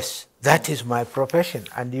 Yes, that is my profession,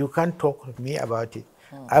 and you can't talk to me about it.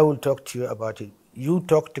 I will talk to you about it. You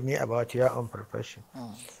talk to me about your own profession.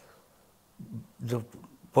 The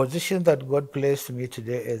position that God placed me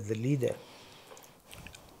today as the leader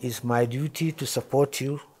is my duty to support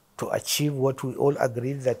you to achieve what we all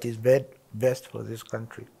agree that is best for this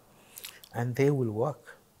country. And they will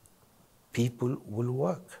work. People will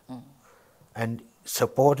work. And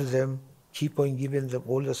support them, keep on giving them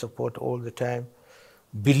all the support all the time.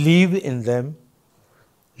 Believe in them.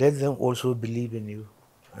 Let them also believe in you.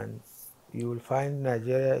 And you will find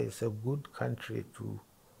Nigeria is a good country to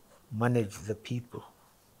manage the people.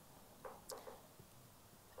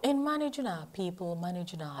 In managing our people,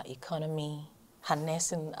 managing our economy,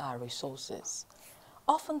 harnessing our resources,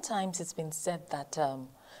 oftentimes it's been said that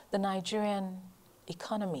the Nigerian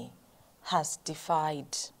economy has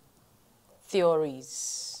defied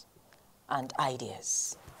theories and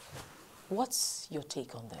ideas. What's your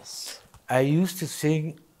take on this? I used to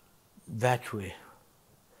think that way.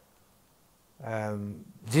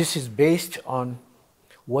 This is based on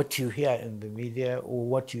what you hear in the media or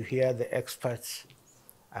what you hear the experts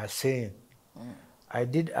are saying. I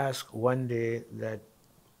did ask one day that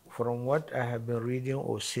from what I have been reading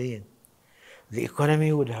or seeing, the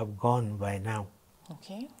economy would have gone by now.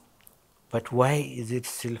 Okay. But why is it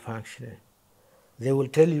still functioning? They will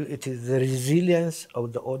tell you it is the resilience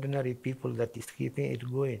of the ordinary people that is keeping it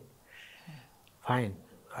going. Fine,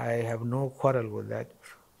 I have no quarrel with that.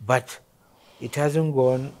 But it hasn't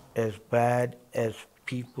gone as bad as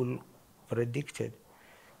people predicted.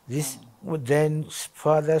 This would then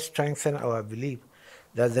further strengthen our belief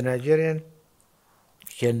that the Nigerian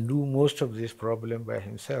can do most of this problem by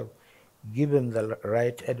himself, given the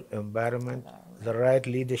right environment, the right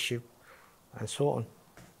leadership, and so on.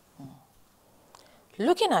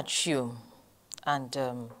 Looking at you and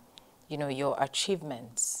your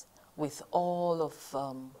achievements with all of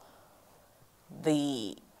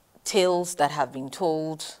the tales that have been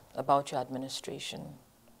told about your administration,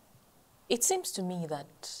 it seems to me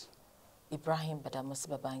that Ibrahim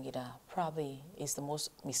Babangida probably is the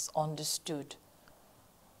most misunderstood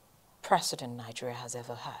president Nigeria has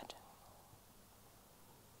ever had.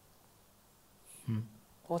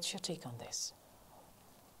 What's your take on this?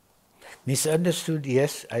 Misunderstood,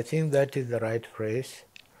 yes, I think that is the right phrase.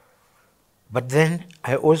 But then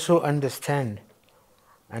I also understand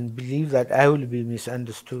and believe that I will be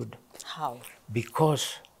misunderstood. How?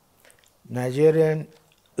 Because Nigerians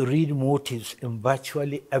read motives in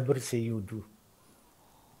virtually everything you do.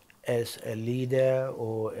 as a leader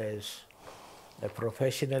or as a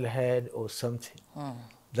professional head or something,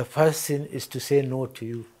 the first thing is to say no to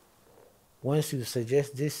you. Once you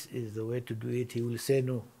suggest this is the way to do it, he will say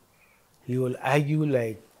no. He will argue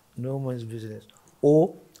like no man's business.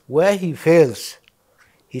 Or where he fails,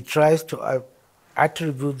 he tries to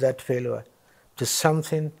attribute that failure to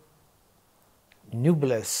something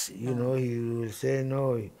nebulous. You know, he will say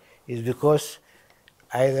no, it's because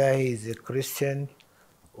either he's a Christian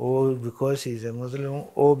or because he's a Muslim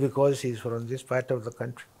or because he's from this part of the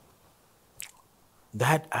country.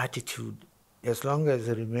 That attitude, as long as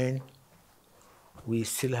it remains, we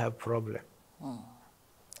still have problem.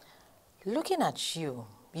 Looking at you,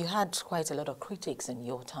 you had quite a lot of critics in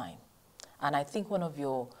your time. And I think one of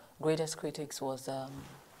your greatest critics was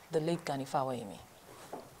the late Gani Fawehinmi.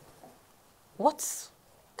 What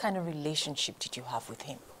kind of relationship did you have with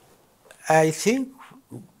him? I think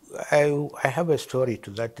I have a story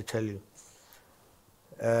to that to tell you.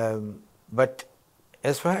 But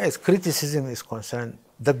as far as criticism is concerned,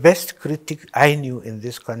 the best critic I knew in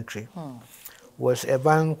this country was a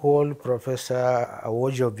man called Professor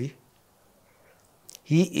Awojobi.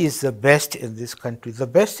 He is the best in this country. The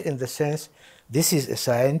best in the sense, this is a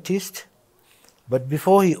scientist, but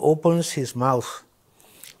before he opens his mouth,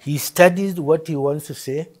 he studies what he wants to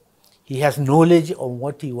say. He has knowledge on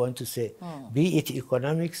what he wants to say, be it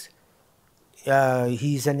economics.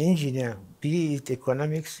 He's an engineer, be it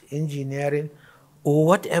economics, engineering, or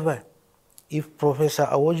whatever. If Professor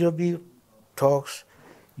Awojobi talks,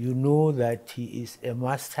 you know that he is a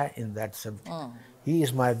master in that subject. He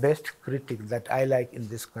is my best critic that I like in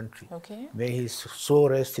this country. Okay. May his soul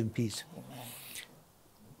rest in peace. Amen.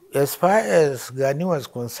 As far as Gani was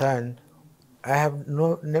concerned, I have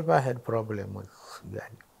never had problem with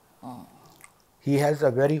Gani. He has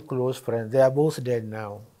a very close friend. They are both dead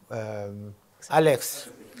now. Alex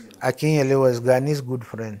Akinyele was Gani's good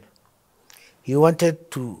friend. He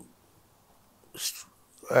wanted to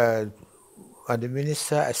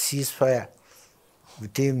administer a ceasefire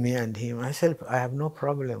between me and him. I said, I have no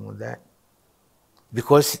problem with that.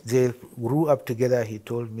 Because they grew up together, he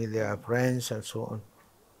told me they are friends and so on.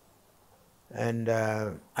 And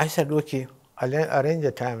I said, okay, I'll arrange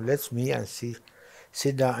a time. Let's meet and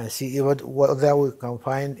sit down and see whether we can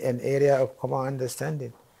find an area of common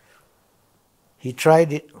understanding. He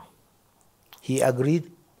tried it. He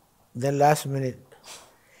agreed. Then last minute,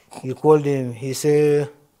 he called him. He said,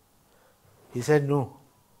 no,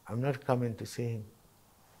 I'm not coming to see him.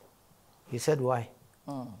 He said, why?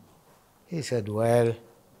 He said, well,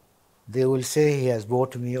 they will say he has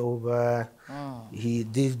brought me over. He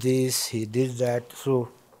did this, he did that. So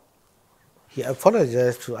he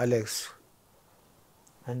apologized to Alex.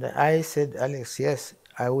 And I said, Alex, yes,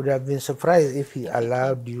 I would have been surprised if he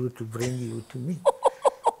allowed you to bring you to me.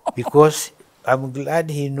 Because I'm glad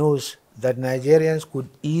he knows that Nigerians could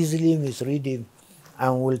easily misread him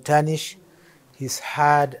and will tarnish his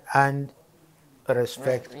hard-earned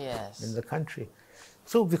respect in the country.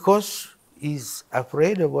 So because he's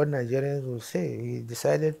afraid of what Nigerians will say, he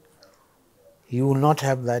decided he will not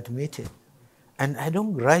have that meeting. And I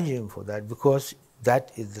don't grudge him for that, because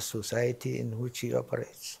that is the society in which he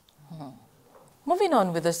operates. Moving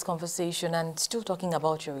on with this conversation and still talking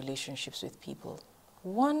about your relationships with people,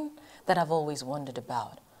 one that I've always wondered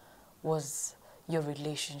about was your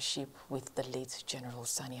relationship with the late General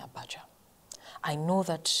Sani Abacha. I know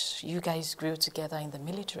that you guys grew together in the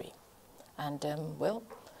military. And, well,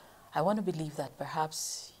 I want to believe that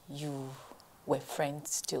perhaps you were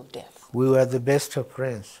friends till death. We were the best of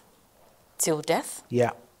friends. Till death?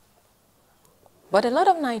 Yeah. But a lot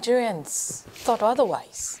of Nigerians thought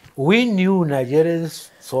otherwise. We knew Nigerians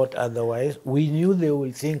thought otherwise. We knew they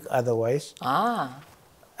would think otherwise.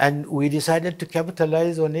 And we decided to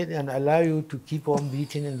capitalize on it and allow you to keep on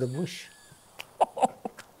beating in the bush.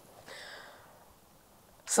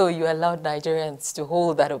 So you allowed Nigerians to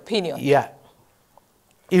hold that opinion? Yeah.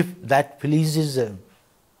 If that pleases them.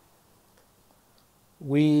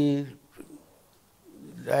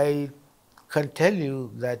 I can tell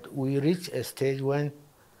you that we reach a stage when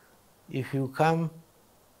if you come,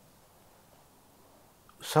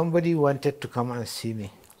 somebody wanted to come and see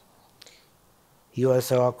me. He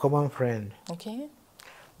was our common friend. Okay.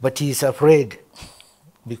 But he's afraid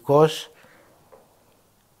because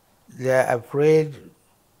they're afraid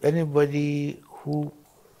anybody who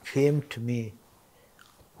came to me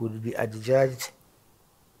would be adjudged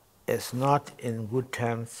as not in good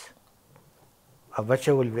terms.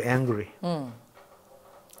 Abacha will be angry.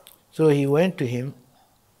 So he went to him.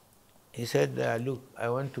 He said, look, I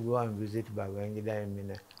want to go and visit Babangida in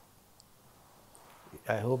Mina.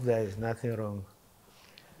 I hope there is nothing wrong.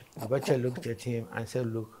 Abacha looked at him and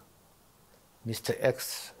said, look, Mr.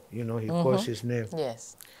 X, you know, he calls his name.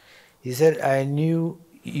 Yes. He said, I knew,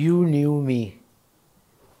 you knew me.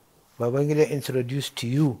 Babangida introduced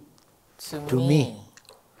you to me.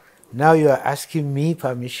 Now you are asking me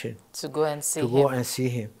permission to go and see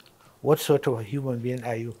him. What sort of a human being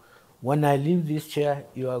are you? When I leave this chair,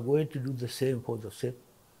 you are going to do the same for the same.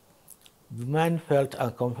 The man felt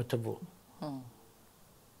uncomfortable.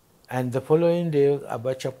 And the following day,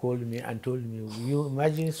 Abacha called me and told me, you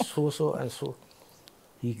imagine so and so.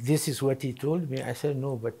 This is what he told me. I said,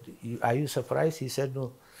 no, but are you surprised? He said,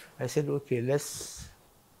 no. I said, okay, let's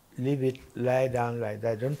leave it, lie down like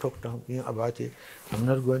that. Don't talk to him about it. I'm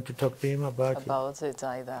not going to talk to him about it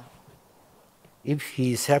either. If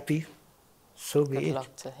he is happy, so be it. Good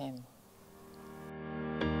luck to him.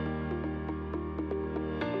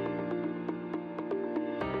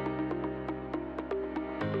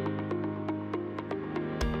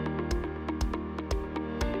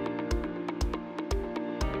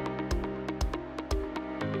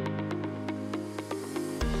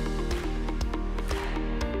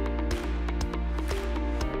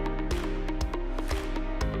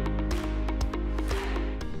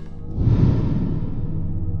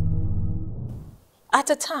 At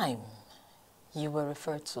a time, you were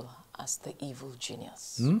referred to as the evil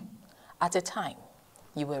genius. At a time,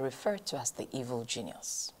 you were referred to as the evil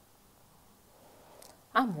genius.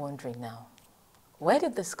 I'm wondering now, where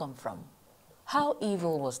did this come from? How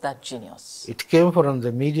evil was that genius? It came from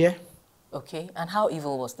the media. Okay, and how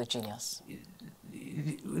evil was the genius?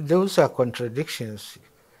 Those are contradictions.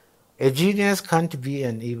 A genius can't be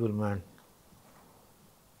an evil man.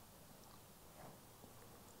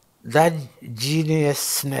 That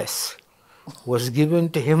geniusness was given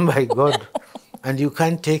to him by God, and you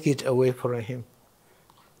can't take it away from him.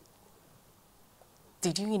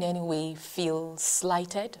 Did you in any way feel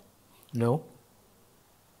slighted? No.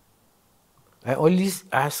 I always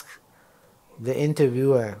ask the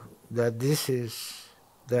interviewer that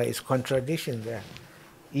there is contradiction there,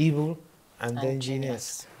 evil and then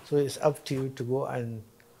genius. So it's up to you to go and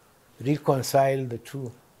reconcile the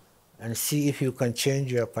two and see if you can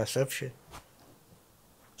change your perception.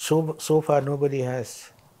 So far, nobody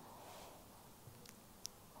has.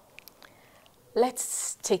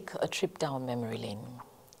 Let's take a trip down memory lane.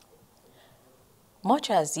 Much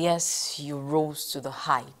as, yes, you rose to the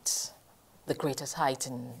height, the greatest height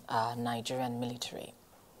in Nigerian military,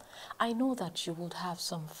 I know that you would have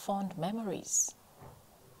some fond memories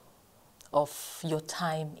of your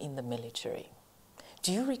time in the military.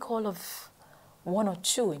 Do you recall of one or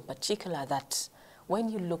two in particular that when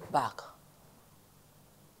you look back,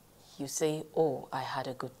 you say, oh, I had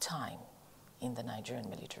a good time in the Nigerian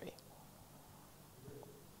military?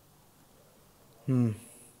 An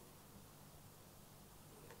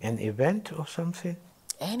event or something?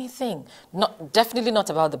 Anything. Definitely not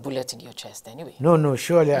about the bullet in your chest anyway. No,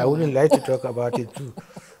 surely I wouldn't like to talk about it too.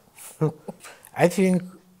 I think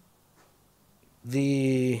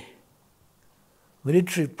the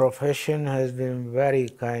military profession has been very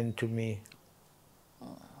kind to me.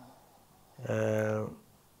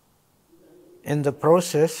 In the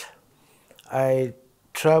process, I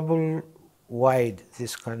traveled wide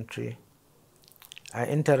this country. I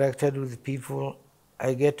interacted with people.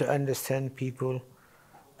 I get to understand people.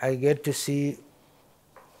 I get to see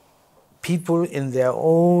people in their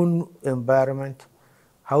own environment,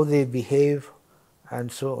 how they behave,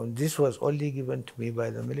 and so on. This was only given to me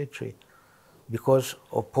by the military because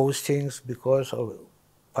of postings, because of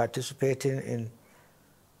participating in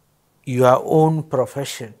your own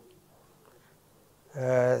profession.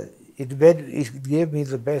 It gave me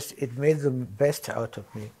the best. It made the best out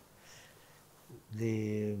of me,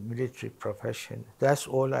 the military profession. That's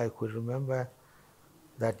all I could remember,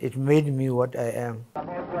 that it made me what I am.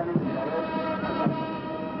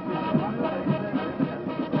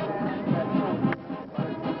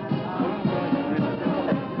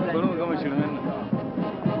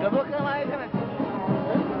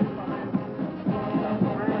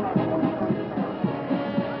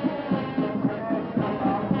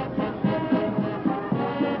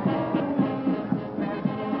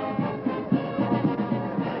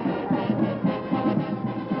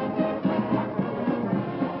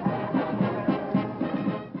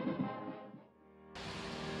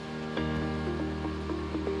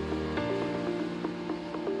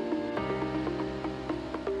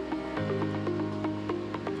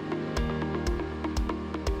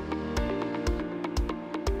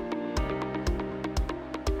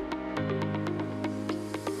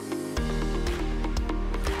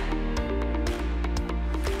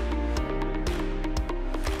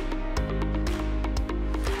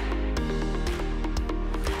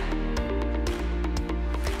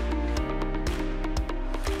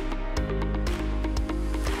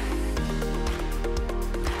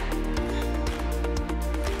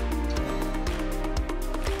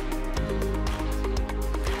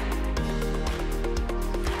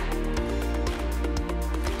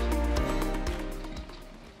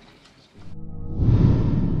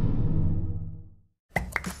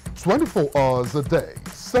 24 hours a day,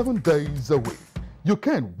 7 days a week. You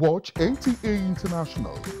can watch NTA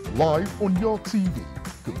International live on your TV,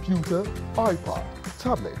 computer, iPad,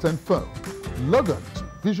 tablet and phone. Log on to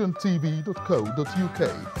visiontv.co.uk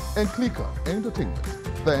and click on Entertainment,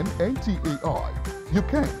 then NTAI. You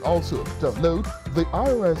can also download the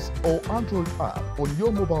iOS or Android app on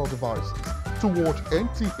your mobile devices to watch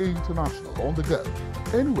NTA International on the go,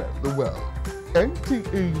 anywhere in the world.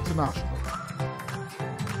 NTA International,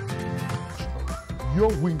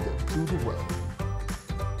 your window to the world.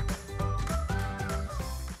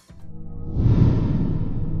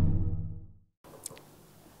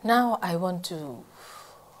 Now I want to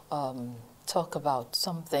talk about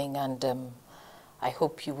something, and I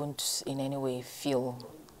hope you won't in any way feel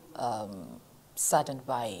saddened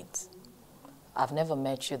by it. I've never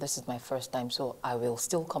met you. This is my first time, so I will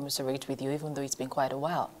still commiserate with you, even though it's been quite a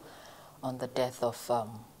while, on the death of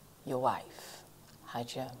your wife,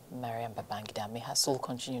 Hajia Mariam Babangida. May her soul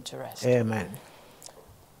continue to rest. Amen.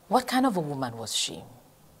 What kind of a woman was she?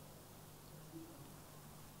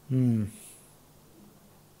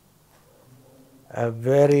 A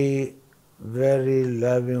very, very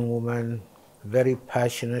loving woman, very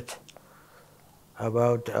passionate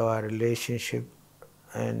about our relationship,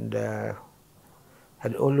 and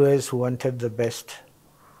had always wanted the best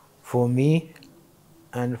for me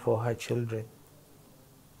and for her children.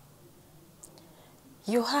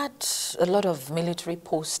 You had a lot of military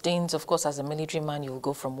postings. Of course, as a military man, you'll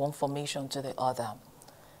go from one formation to the other.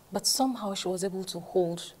 But somehow she was able to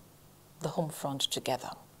hold the home front together.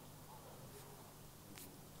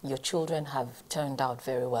 Your children have turned out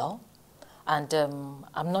very well. And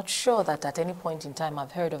I'm not sure that at any point in time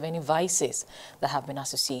I've heard of any vices that have been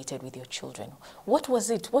associated with your children. What was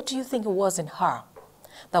it? What do you think it was in her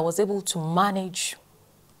that was able to manage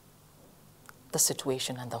the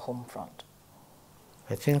situation and the home front?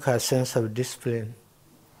 I think her sense of discipline.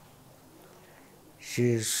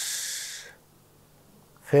 She's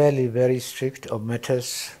fairly very strict on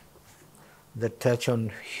matters that touch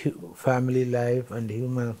on family life and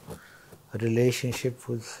human relationship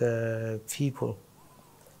with people.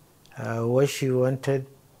 What she wanted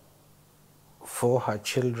for her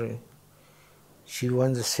children, she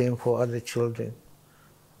wants the same for other children.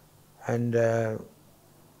 And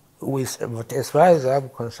but as far as I'm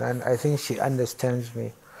concerned, I think she understands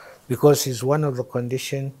me, because it's one of the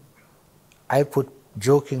conditions I put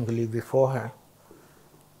jokingly before her.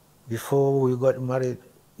 Before we got married,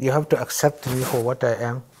 you have to accept me for what I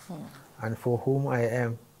am and for whom I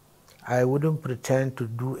am. I wouldn't pretend to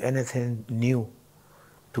do anything new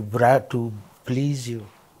to please you.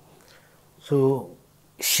 So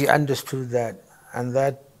she understood that, and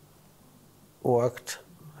that worked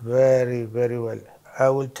very, very well. I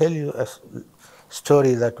will tell you a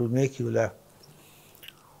story that will make you laugh.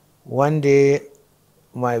 One day,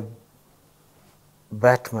 my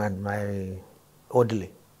Batman, my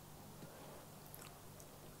orderly,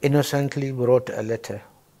 innocently brought a letter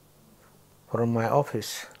from my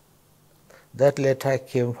office. That letter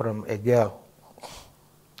came from a girl.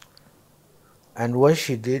 And what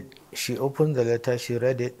she did, she opened the letter, she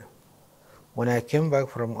read it. When I came back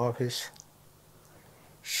from office,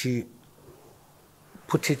 she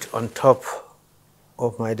put it on top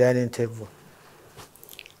of my dining table.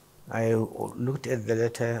 I looked at the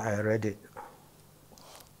letter, I read it.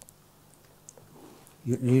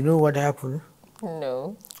 You know what happened?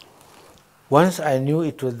 No. Once I knew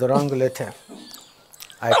it was the wrong letter,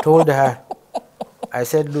 I told her, I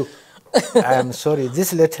said, look, I am sorry,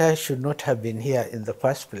 this letter should not have been here in the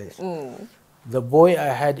first place. The boy I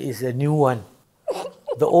had is a new one.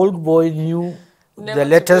 The old boy knew the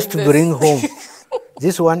letters to bring home.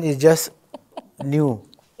 This one is just new.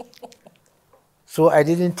 So I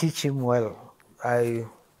didn't teach him well.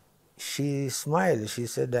 She smiled. She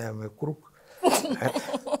said, I am a crook.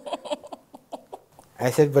 I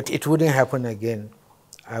said, but it wouldn't happen again.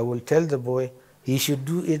 I will tell the boy he should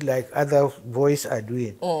do it like other boys are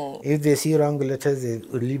doing. If they see wrong letters, they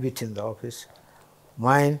will leave it in the office.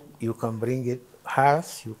 Mine, you can bring it.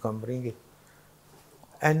 Hers, you can bring it.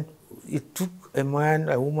 And it took a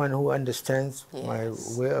woman who understands my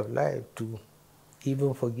way of life to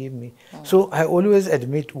even forgive me. So I always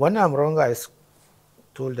admit, when I'm wrong, I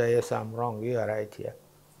told her, yes, I'm wrong, you are right here.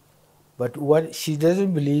 But what she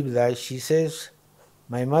doesn't believe that, she says,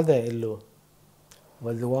 my mother-in-law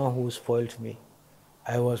was the one who spoiled me.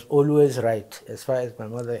 I was always right as far as my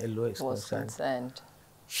mother-in-law is concerned.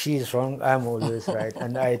 She is wrong, I'm always right.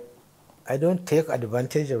 And I don't take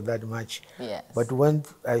advantage of that much. Yes. But when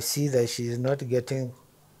I see that she is not getting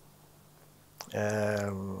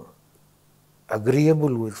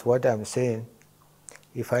agreeable with what I'm saying,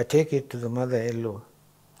 If I take it to the mother-in-law,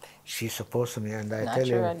 she supports me, and I tell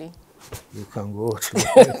her, you can go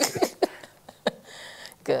to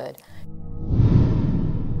Good.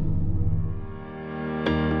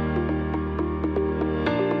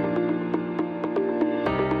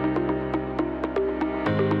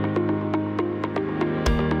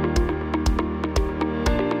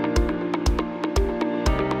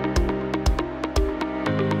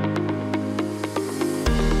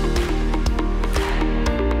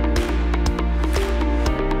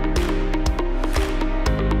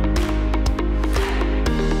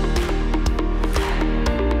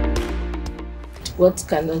 What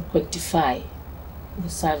cannot quantify the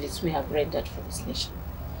service we have rendered for this nation?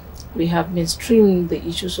 We have mainstreamed the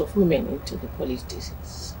issues of women into the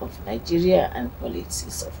politics of Nigeria and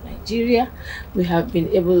policies of Nigeria. We have been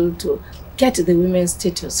able to get the women's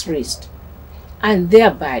status raised, and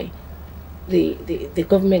thereby the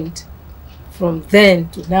government from then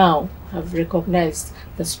to now have recognized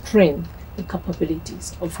the strength and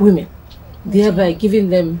capabilities of women, thereby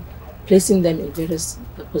placing them in various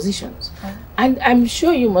positions. And I'm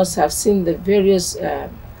sure you must have seen the various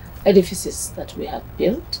edifices that we have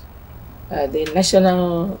built. The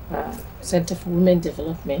National Center for Women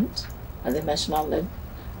Development at the national level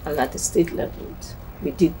and at the state level.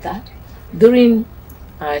 We did that. During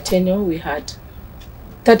our tenure, we had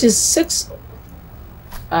 36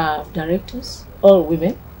 directors, all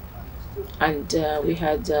women, and we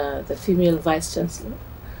had the female vice chancellor.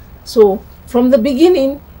 So from the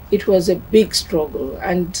beginning, it was a big struggle,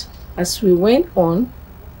 and as we went on,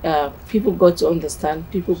 people got to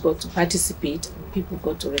understand, people got to participate, and people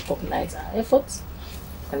got to recognize our efforts,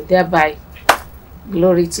 and thereby,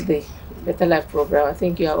 glory to the Better Life Program. I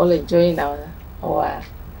think you are all enjoying our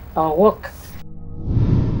work.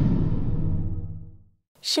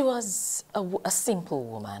 She was a simple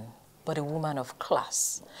woman, but a woman of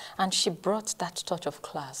class, and she brought that touch of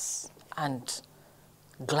class and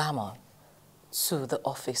glamour to the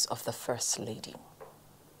office of the First Lady.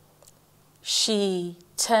 She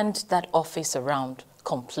turned that office around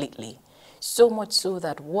completely, so much so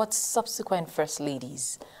that what subsequent First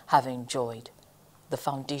Ladies have enjoyed, the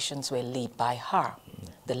foundations were laid by her.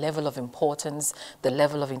 The level of importance, the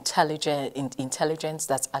level of intelligence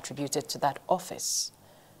that's attributed to that office.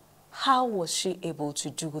 How was she able to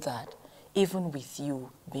do that, even with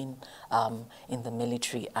you being in the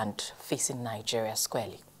military and facing Nigeria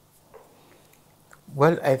squarely?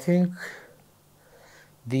 Well, I think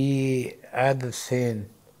the other thing,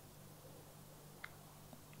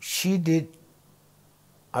 she did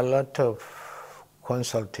a lot of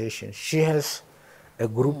consultation. She has a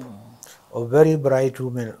group of very bright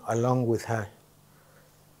women along with her.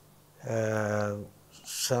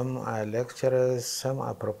 Some are lecturers, some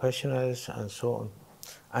are professionals, and so on.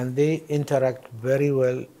 And they interact very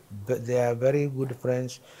well. But they are very good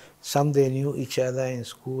friends. Some they knew each other in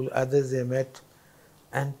school, others they met.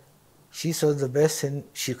 And she saw the best thing,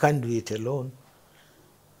 she can't do it alone.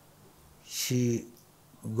 She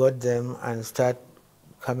got them and start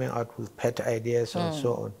coming out with pet ideas and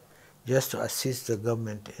so on, just to assist the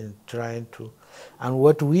government in trying to. And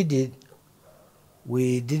what we did,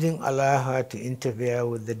 we didn't allow her to interfere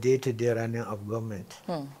with the day-to-day running of government.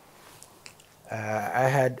 I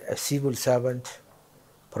had a civil servant,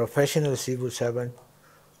 professional civil servant,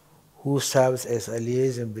 who serves as a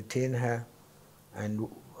liaison between her and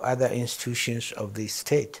other institutions of the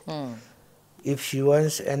state. If she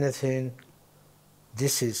wants anything,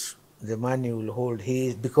 this is the man you will hold.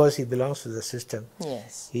 Because he belongs to the system.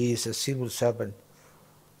 Yes. He is a civil servant.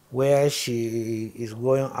 Where she is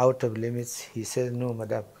going out of limits, he says, no,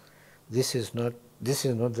 madam, this is not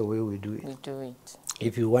the way we do it. We do it.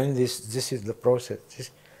 If you want this, this is the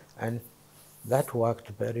process. And that worked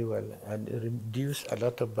very well and it reduced a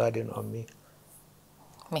lot of burden on me.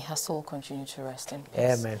 May her soul continue to rest in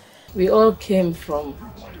peace. Amen. We all came from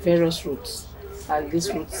various roots, and these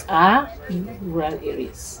roots are in rural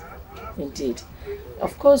areas, indeed.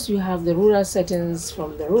 Of course, you have the rural settings.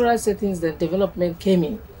 From the rural settings, the development came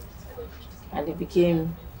in, and it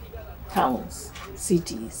became towns,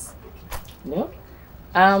 cities. You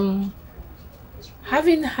know?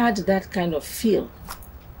 Having had that kind of feel,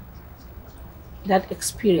 that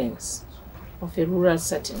experience of a rural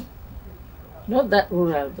setting, not that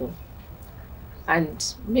rural though,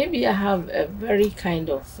 and maybe I have a very kind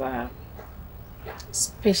of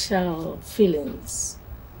special feelings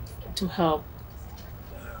to help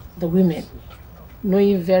the women,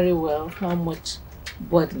 knowing very well how much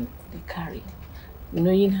burden they carry,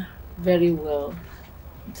 knowing very well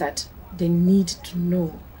that they need to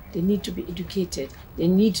know, they need to be educated, they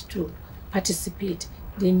need to participate,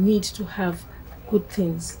 they need to have good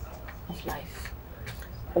things of life.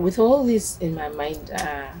 With all this in my mind,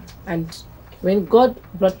 and when God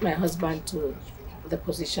brought my husband to the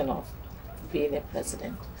position of being a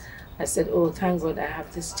president, I said, oh, thank God I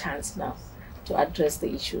have this chance now to address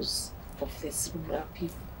the issues of these rural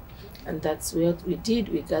people. And that's what we did.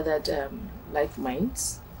 We gathered like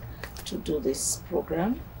minds to do this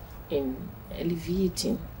program in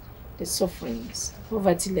alleviating the sufferings,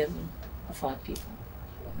 poverty level of our people.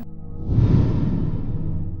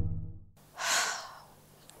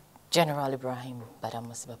 General Ibrahim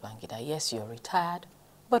Babangida, yes, you're retired,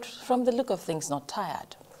 but from the look of things, not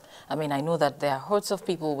tired. I mean, I know that there are hordes of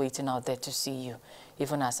people waiting out there to see you,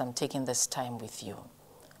 even as I'm taking this time with you.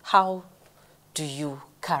 How do you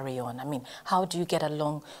carry on? I mean, how do you get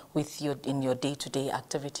along with in your day-to-day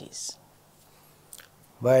activities?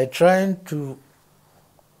 By trying to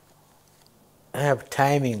have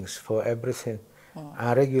timings for everything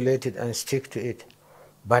and regulate it and stick to it.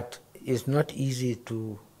 But it's not easy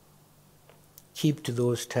to keep to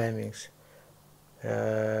those timings.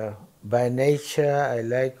 By nature, I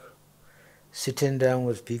like sitting down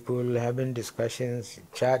with people, having discussions,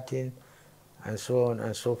 chatting, and so on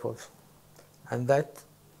and so forth. And that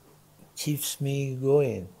keeps me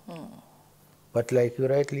going. But like you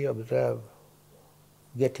rightly observe,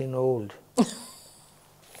 getting old.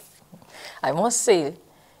 I must say,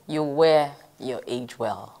 you wear your age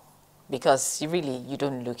well, because you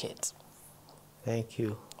don't look it. Thank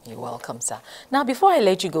you. You're welcome, sir. Now, before I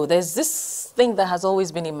let you go, there's this thing that has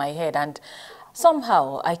always been in my head, and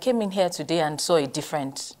somehow I came in here today and saw a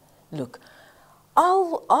different look.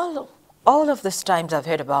 All of these times I've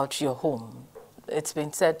heard about your home, it's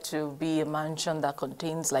been said to be a mansion that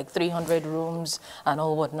contains like 300 rooms and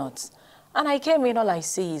all whatnot. And I came in, all I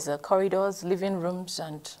see is corridors, living rooms,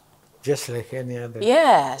 and... Just like any other.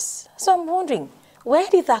 Yes. So I'm wondering, where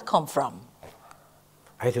did that come from?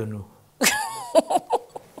 I don't know.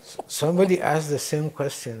 Somebody asked the same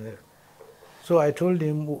question. So I told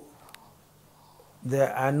him,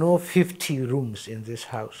 there are no 50 rooms in this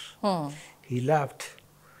house. He laughed.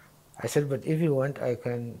 I said, but if you want, I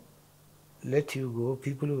can let you go.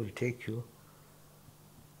 People will take you.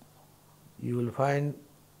 You will find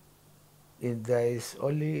there is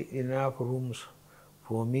only enough rooms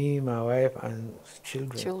for me, my wife, and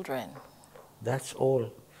children. That's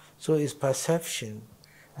all. So it's perception.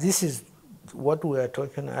 This is what we were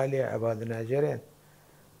talking earlier about the Nigerian.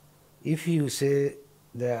 If you say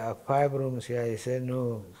there are 5 rooms here, he said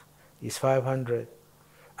no, it's 500.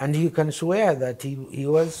 And you can swear that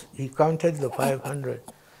he counted the 500.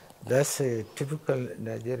 That's a typical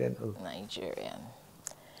Nigerian.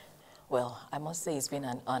 Well, I must say it's been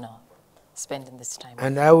an honor spending this time.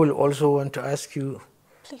 And I will also want to ask you,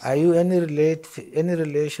 please. Are you any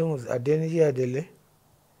relation with Adeniji Adele?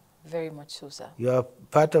 Very much so, sir. You are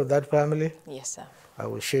part of that family? Yes, sir. I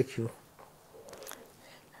will shake you.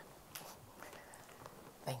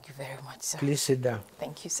 Thank you very much, sir. Please sit down.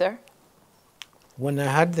 Thank you, sir. When I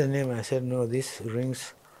heard the name, I said, no, this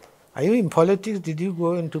rings. Are you in politics? Did you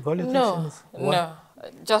go into politics? No,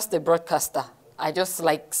 just a broadcaster. I just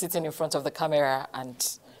like sitting in front of the camera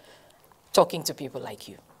and talking to people like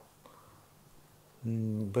you.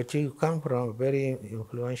 But you come from a very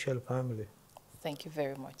influential family. Thank you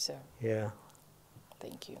very much, sir. Yeah.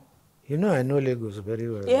 Thank you. You know, I know Lagos very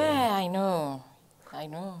well. Yeah, I know.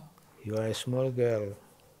 You are a small girl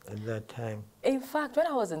at that time. In fact, when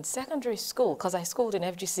I was in secondary school, because I schooled in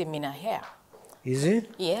FGC Mina here. Is it?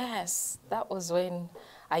 Yes, that was when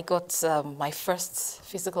I got my first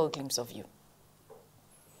physical glimpse of you.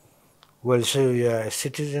 Well, so you are a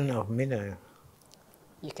citizen of Mina.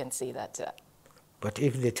 You can say that. But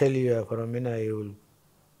if they tell you are from Mina, you will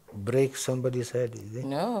break somebody's head, is it?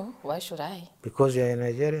 No, why should I? Because you are a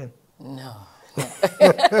Nigerian? No.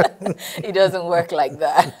 It doesn't work like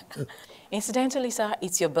that. Incidentally, sir,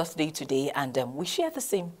 it's your birthday today, and we share the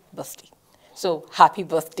same birthday. So, happy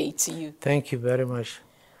birthday to you. Thank you very much.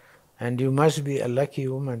 And you must be a lucky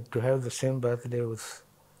woman to have the same birthday with...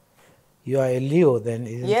 You are a Leo then,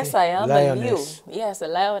 isn't it? Yes, I am Lioness. a Leo. Yes, a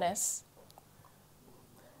lioness.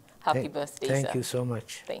 Happy birthday, sir. Thank you so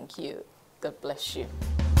much. Thank you. God bless you.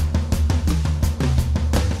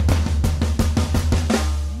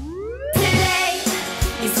 Today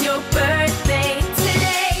is your birthday.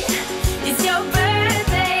 Today is your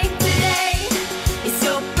birthday. Today is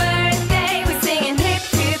your birthday. We're singing hip,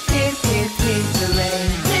 hip, hip, hip, hip, hooray.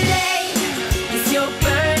 Today is your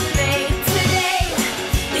birthday. Today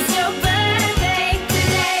is your birthday.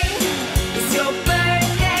 Today is your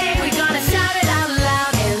birthday. We're gonna shout it out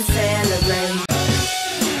loud and celebrate.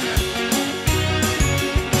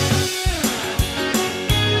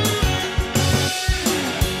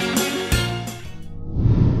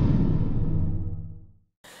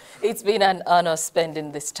 It's been an honor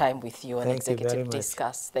spending this time with you on Thank you very Executive much.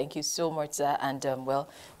 Discuss. Thank you so much, sir, and well,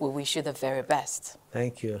 we wish you the very best.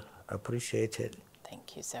 Thank you. Appreciate it.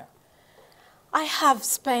 Thank you, sir. I have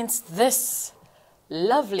spent this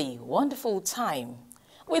lovely, wonderful time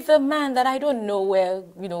with a man that I don't know where,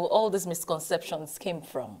 all these misconceptions came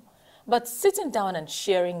from. But sitting down and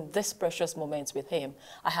sharing this precious moments with him,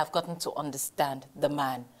 I have gotten to understand the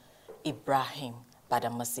man, Ibrahim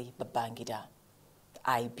Babangida,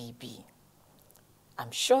 IBB. I'm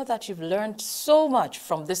sure that you've learned so much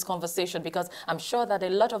from this conversation because I'm sure that a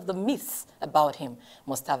lot of the myths about him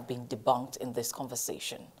must have been debunked in this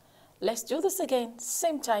conversation. Let's do this again,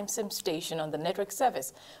 same time, same station on the network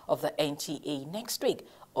service of the NTA next week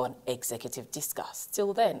on Executive Discuss.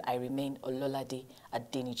 Till then, I remain Ololade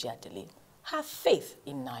Adeniji Adele. Have faith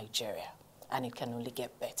in Nigeria, and it can only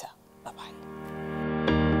get better. Bye-bye.